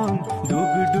ধন।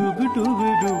 ডুব ডুব ডুব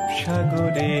রূপ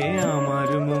সাগরে আমার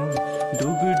মন,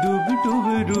 ডুব ডুব ডুব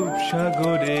রূপ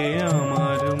সাগরে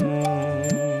আমার মন।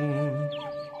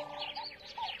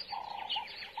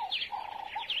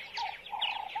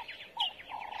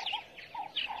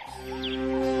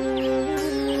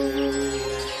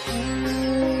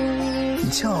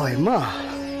 জয় মা,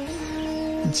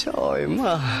 জয়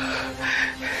মা,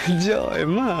 জয়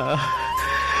মা।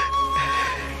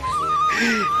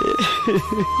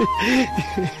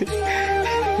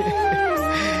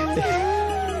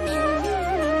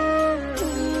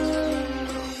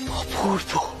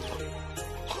 অপূর্ব,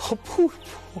 অপূর্ব।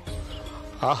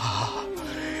 আহা,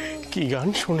 কি গান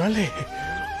শোনালে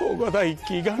ও গদাই,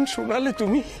 কি গান শোনালে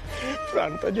তুমি।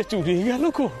 প্রাণটা যে চুরিয়ে গেল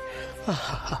গো।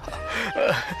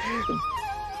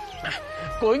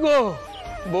 কই গো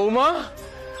বৌমা,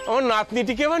 আমার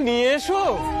নাতনিটিকে আবার নিয়ে এসো।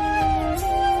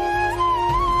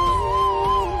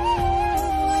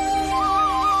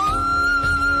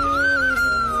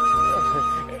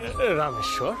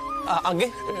 রামেশ্বর, আগে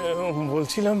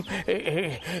বলছিলাম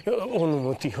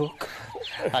অনুমতি হোক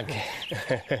আগে।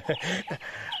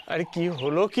 আরে কি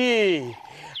হলো কি,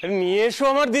 নিয়ে এসো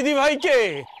আমার দিদি ভাইকে।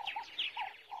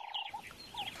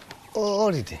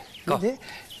 ওরিতে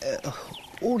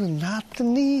ওর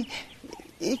নাতনি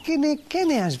এখানে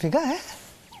কেনে আসবে গা?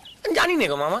 জানি না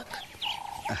গো মামা।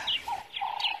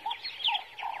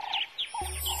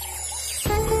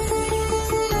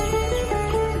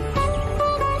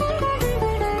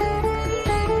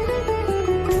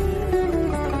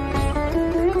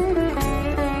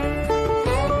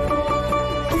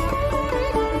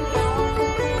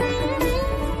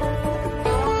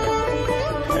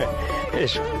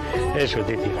 এসো এসো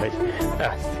দিদি ভাই।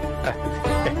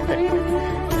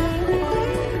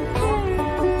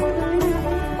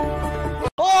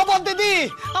 ও বল দিদি,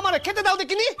 আমার খেতে দাও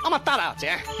দেখিনি, আমার তারা আছে।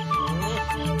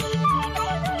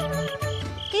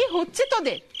 কি হচ্ছে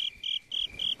তোদের?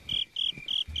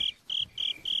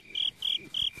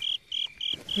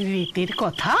 রেতের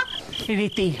কথা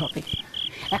রেতেই হবে,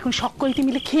 এখন সকলকে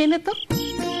মিলে খেয়ে নে তো।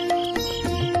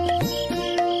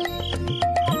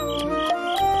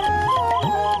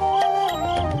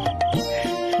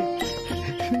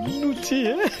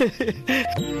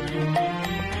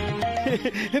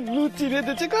 লুচি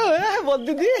রেঁধেছে গো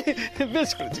বদিদি, বেশ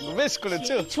করেছো বেশ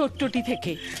করেছো। ছোট্টটি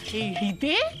থেকে এই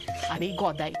হৃদে আর এই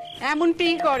গদাই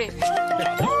এমনটাই করে।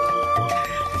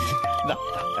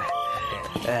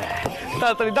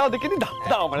 তাড়াতাড়ি দাও দেখিনি, দাও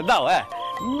দাও মানে দাও,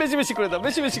 বেশি বেশি করে দাও,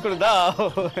 বেশি বেশি করে দাও।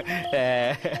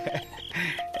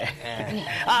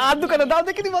 আর দোকানে দাও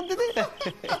দেখিনি বদিদি।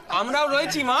 আমরাও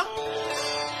রয়েছি মা।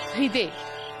 হৃদে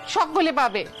সকলে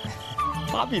পাবে।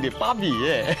 পাবি রে পাবি,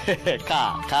 খা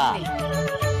খা।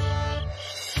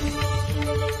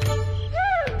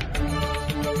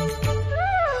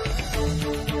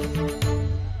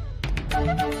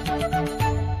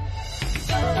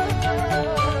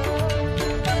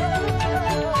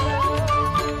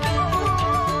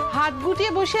 হাত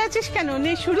গুটিয়ে বসে আছিস কেন?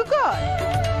 নে শুরু কর।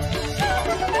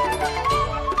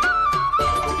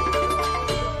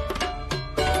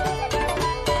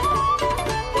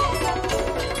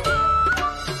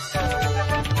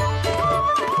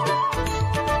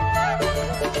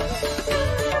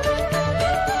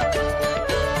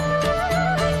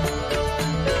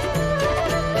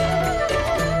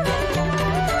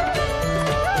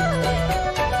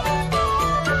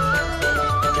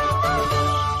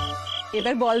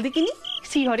 এবার বল দেখিনি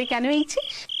শিহরে কেন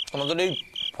এইছিস? আমাদের এই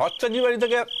ফচ্চাজি বাড়ি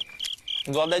থেকে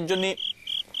গদার জন্য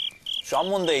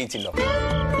সম্বন্ধ এই ছিল,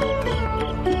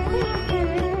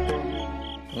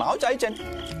 মাও চাইছেন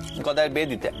গদার বিয়ে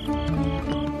দিতে।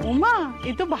 ওমা,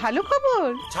 এ তো ভালো খবর।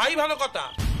 ছাই ভালো কথা।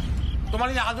 তোমার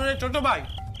এই আদরের ছোট ভাই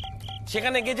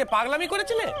সেখানে গিয়ে যে পাগলামি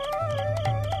করেছিলে,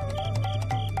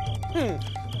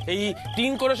 এই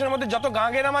 3 কোরসের মধ্যে যত গাঁ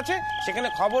গেরাম আছে সেখানে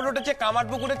খবর উঠেছে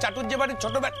কামারপুকুরের চাটুর্যে বাড়ির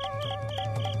ছোট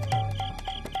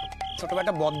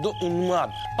বেটা বদ্ধ উন্মাদ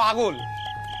পাগল।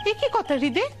 এ কি কথা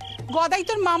হৃদে? গদাই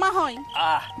তোর মামা হয়।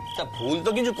 তা ভুল তো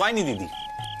কিছু কয়নি দিদি,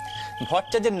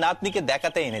 ভট্টাচার্যের নাতনিকে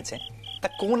দেখাতে এনেছে, তা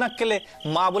কোন আক্কেলে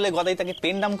মা বলে গদাই তাকে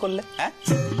পেন নাম করলে? হ্যাঁ,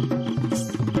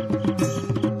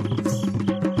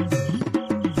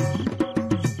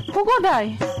 গদাই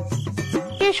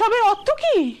এসবের অর্থ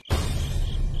কি?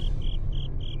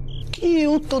 কি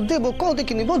উত্তর দেবো কও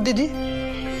দেখিনি বদিদি?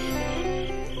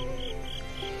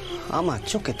 আমার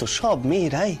চোখে তো সব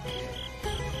মেয়েরাই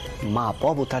মা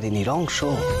অবতারিণীর অংশ।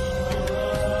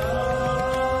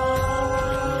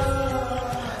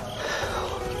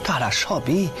 তারা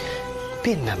সবই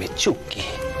পেন নামে চুক্কি।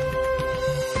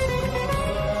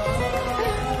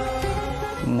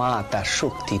 মা তার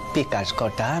শক্তি বিকাশ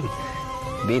ঘটান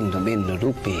ভিন্ন ভিন্ন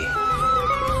রূপে।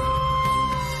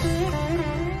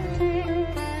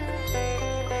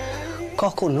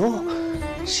 কখনো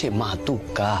সে মা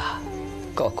দুর্গা,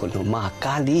 কখনো মা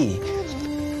কালী,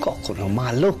 কখনো মা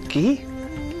লক্ষ্মী,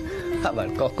 আবার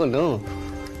কখনো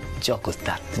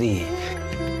জগদ্ধাত্রী।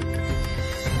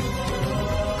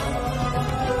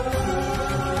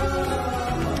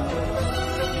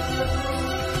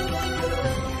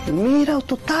 মেয়েরাও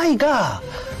তো তাই গা,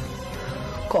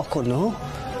 কখনো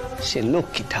সে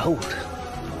লক্ষ্মী ঠাকুর,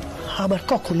 আবার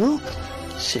কখনো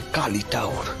সে কালী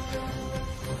ঠাকুর,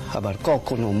 আবার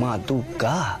কখনো মা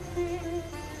দুর্গা,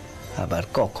 আবার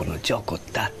কখনো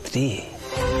জগদ্ধাত্রী।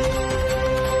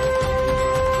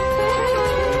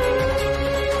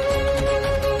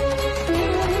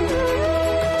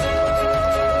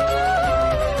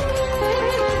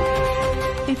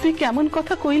 তুই কেমন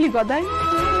কথা কইলি গদাই?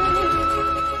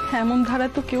 এমন ধারা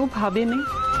তো কেউ ভাবেনি।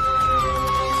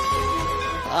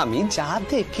 আমি যা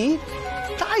দেখি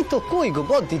তাই তো কই গো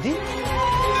বদিদি।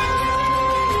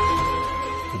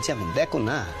 যেমন দেখো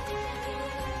না,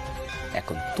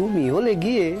 এখন তুমি হলে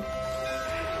গিয়ে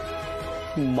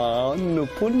মা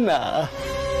অন্নপূর্ণা।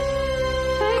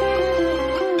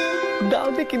 দাও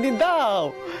দেখিনি দাও,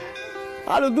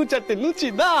 আরো 2-4টে লুচি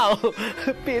দাও,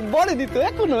 পেট ভরেনি তো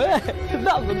এখনো।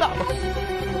 দাও গো দাও।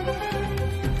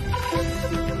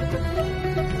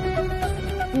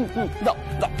 দাও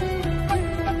দাও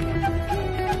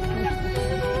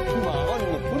মা,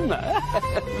 অন্নপূর্ণা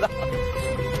দাও।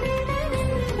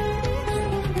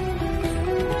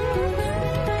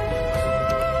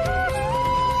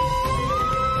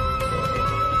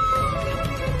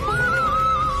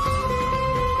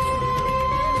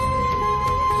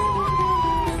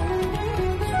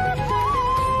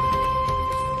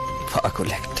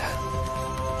 পাগল একটা,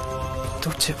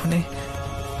 তোর জীবনে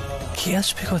কি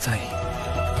আসবে কোথায়?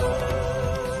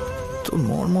 তোর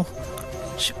মর্ম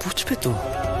সে বুঝবে তো?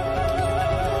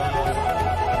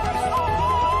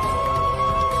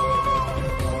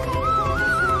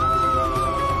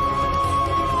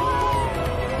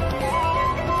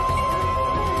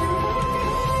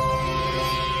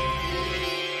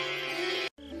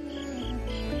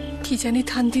 কি জানি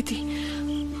থান দিদি,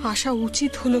 আসা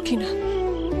উচিত হলো কিনা,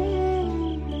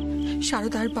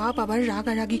 শারদার বাপ আবার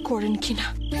রাগারাগি করেন কিনা।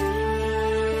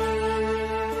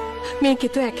 মেয়েকে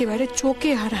তো একেবারে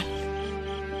চোখে হারান।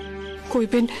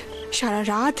 কইবেন সারা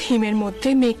রাত হিমের মধ্যে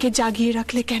মেয়েকে জাগিয়ে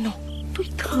রাখলে কেন? তুই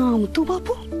থাম তো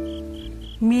বাবু,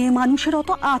 মেয়ে মানুষের অত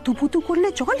আতুপুতু করলে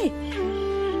চলে?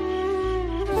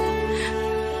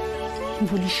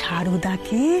 বলি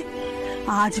শারদাকে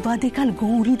আজ বাদে কাল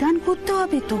গৌরী দান করতে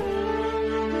হবে তো।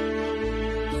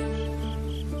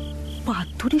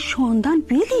 পাত্তরের সন্ধান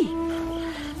পেলি?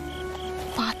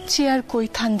 পাচ্ছে আর কই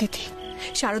থান দিদি,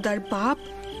 শারদার বাপ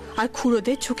আর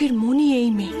খুড়োদের চোখের মনি এই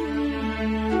মেয়ে।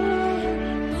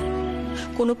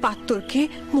 কোনো পাত্তরকে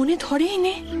মনে ধরেই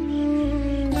নে।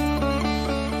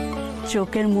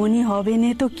 চোখের মনি হবে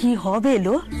নে তো কি হবে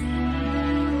লো?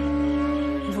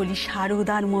 বলি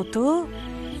শারদার মতো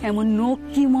এমন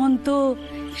নক্কিমন্ত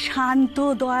শান্ত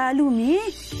দয়ালু মেয়ে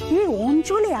এই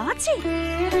অঞ্চলে আছে?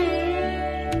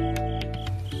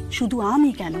 শুধু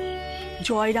আমি কেন,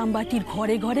 জয়রামবাটির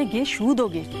ঘরে ঘরে গে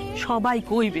সুদোগে সবাই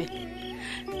কইবে।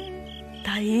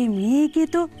 তাই এই মেয়েকে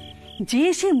তো যে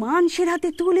সে মানুষের হাতে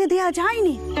তুলে দেয়া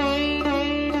যায়নি।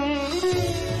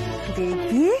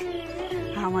 দেখবি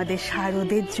আমাদের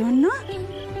শারদের জন্য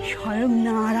স্বয়ং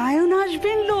নারায়ণ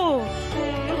আসবেন লো।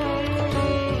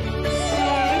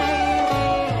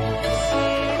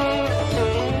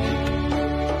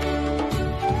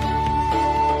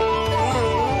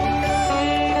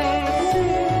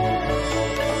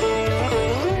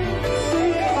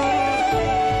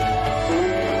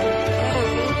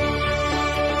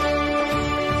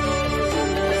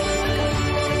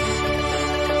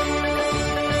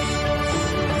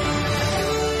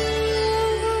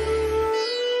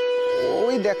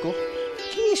 দেখো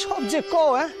কি সব যে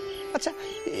কও। আচ্ছা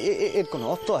এর কোনো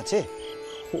অর্থ আছে?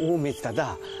 ও মেজ দাদা,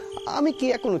 আমি কি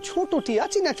এখনো ছোটটি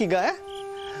আছি নাকি গা?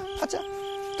 আচ্ছা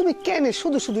তুমি কেন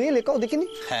শুধু শুধু এলে কও দেখিনি?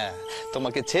 হ্যাঁ,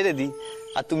 তোমাকে ছেড়ে দিই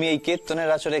আর তুমি এই কীর্তনের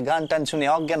আসরে গান টান শুনে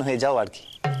অজ্ঞান হয়ে যাও আর কি।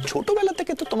 ছোটবেলা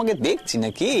থেকে তো তোমাকে দেখছি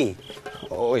নাকি।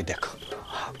 ওই দেখো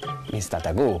মেজ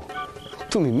দাদা গো,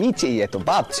 তুমি নিচেই এত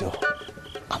ভাবছো,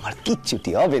 আমার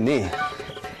কিচ্ছুটি হবে নে।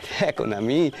 এখন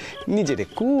আমি নিজেরে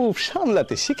খুব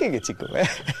সামলাতে শিখে গেছি গো।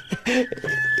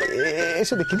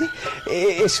 এসো দেখিনি,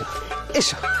 এসো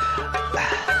এসো।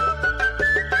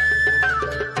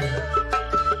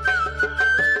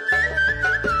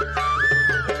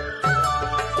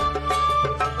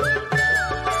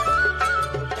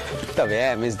 তবে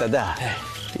মেজ দাদা,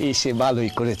 এসে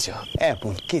ভালোই করেছো।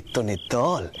 এমন কীর্তনের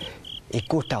দল এই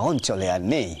গোটা অঞ্চলে আর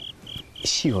নেই।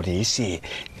 শিওরে এসে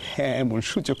এমন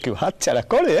সুযোগ কেউ হাতছাড়া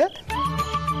করে?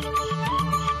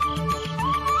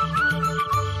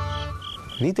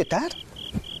 হৃদয়টার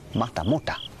মাথা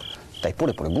মোটা, তাই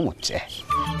পড়ে পড়ে ঘুমোচ্ছে।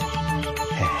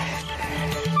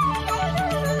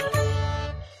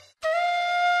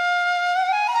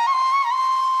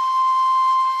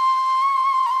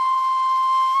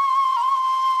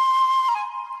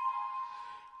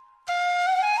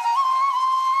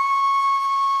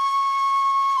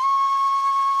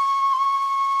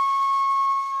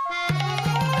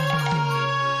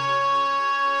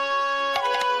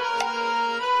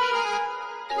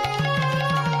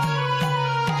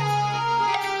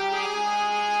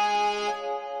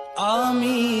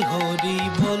 আমি হরি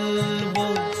বলবো,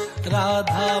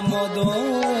 রাধা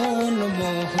মদন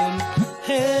মোহন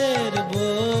হেরবো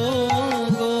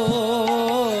গো।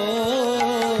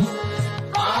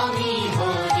 আমি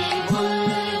হরি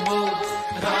বলবো,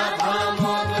 রাধা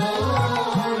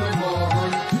মদন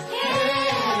মোহন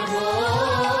হেরবো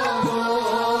গো।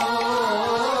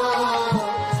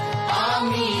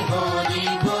 আমি হরি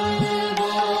বলবো।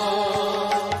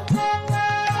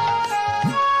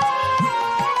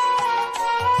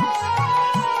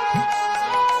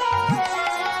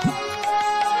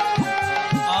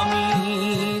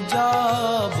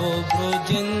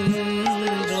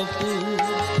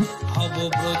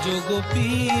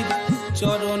 গোপীর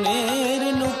চরণের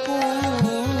নুপুর,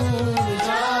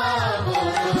 যাবো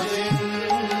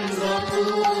ব্রজেন্দ্রপুর,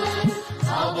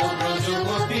 খাবো ব্রজ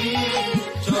গোপীর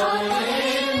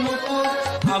চরণের নুপুর।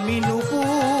 আমি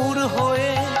নুপুর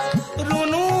হয়ে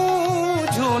রুনু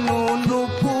ঝুনু,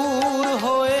 নুপুর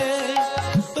হয়ে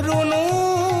রুনু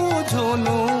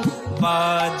ঝুনু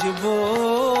বাজবো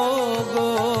গো।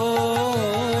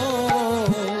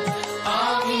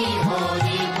 আমি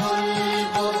হরি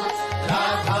বলবো,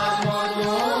 রাধা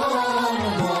মদন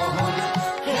মোহন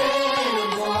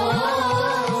খেলবো।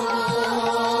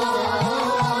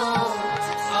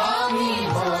 আমি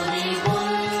হরি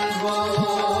বলবো।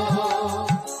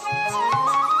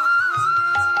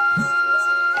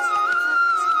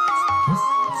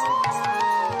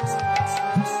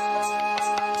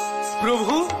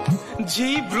 প্রভু,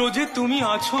 যেই ব্রজে তুমি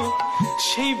আছো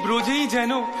সেই ব্রজেই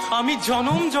যেন আমি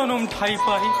জনম জনম ঠাই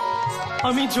পাই,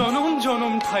 আমি জনম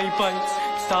জনম ঠাই পাই।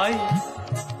 তাই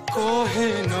কহে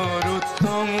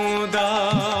নরোত্তম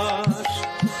দাস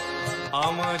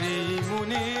আমার এই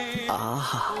মনে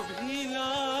আহা,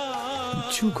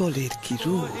 যুগলের কি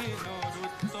রূপ,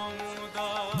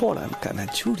 পরাণ কানা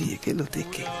জুড়িয়ে গেল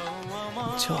দেখে।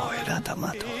 জয় রাধা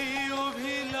মাধব,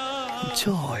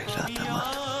 জয় রাধা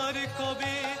মাধব,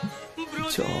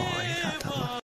 জয় রাধা মাধব।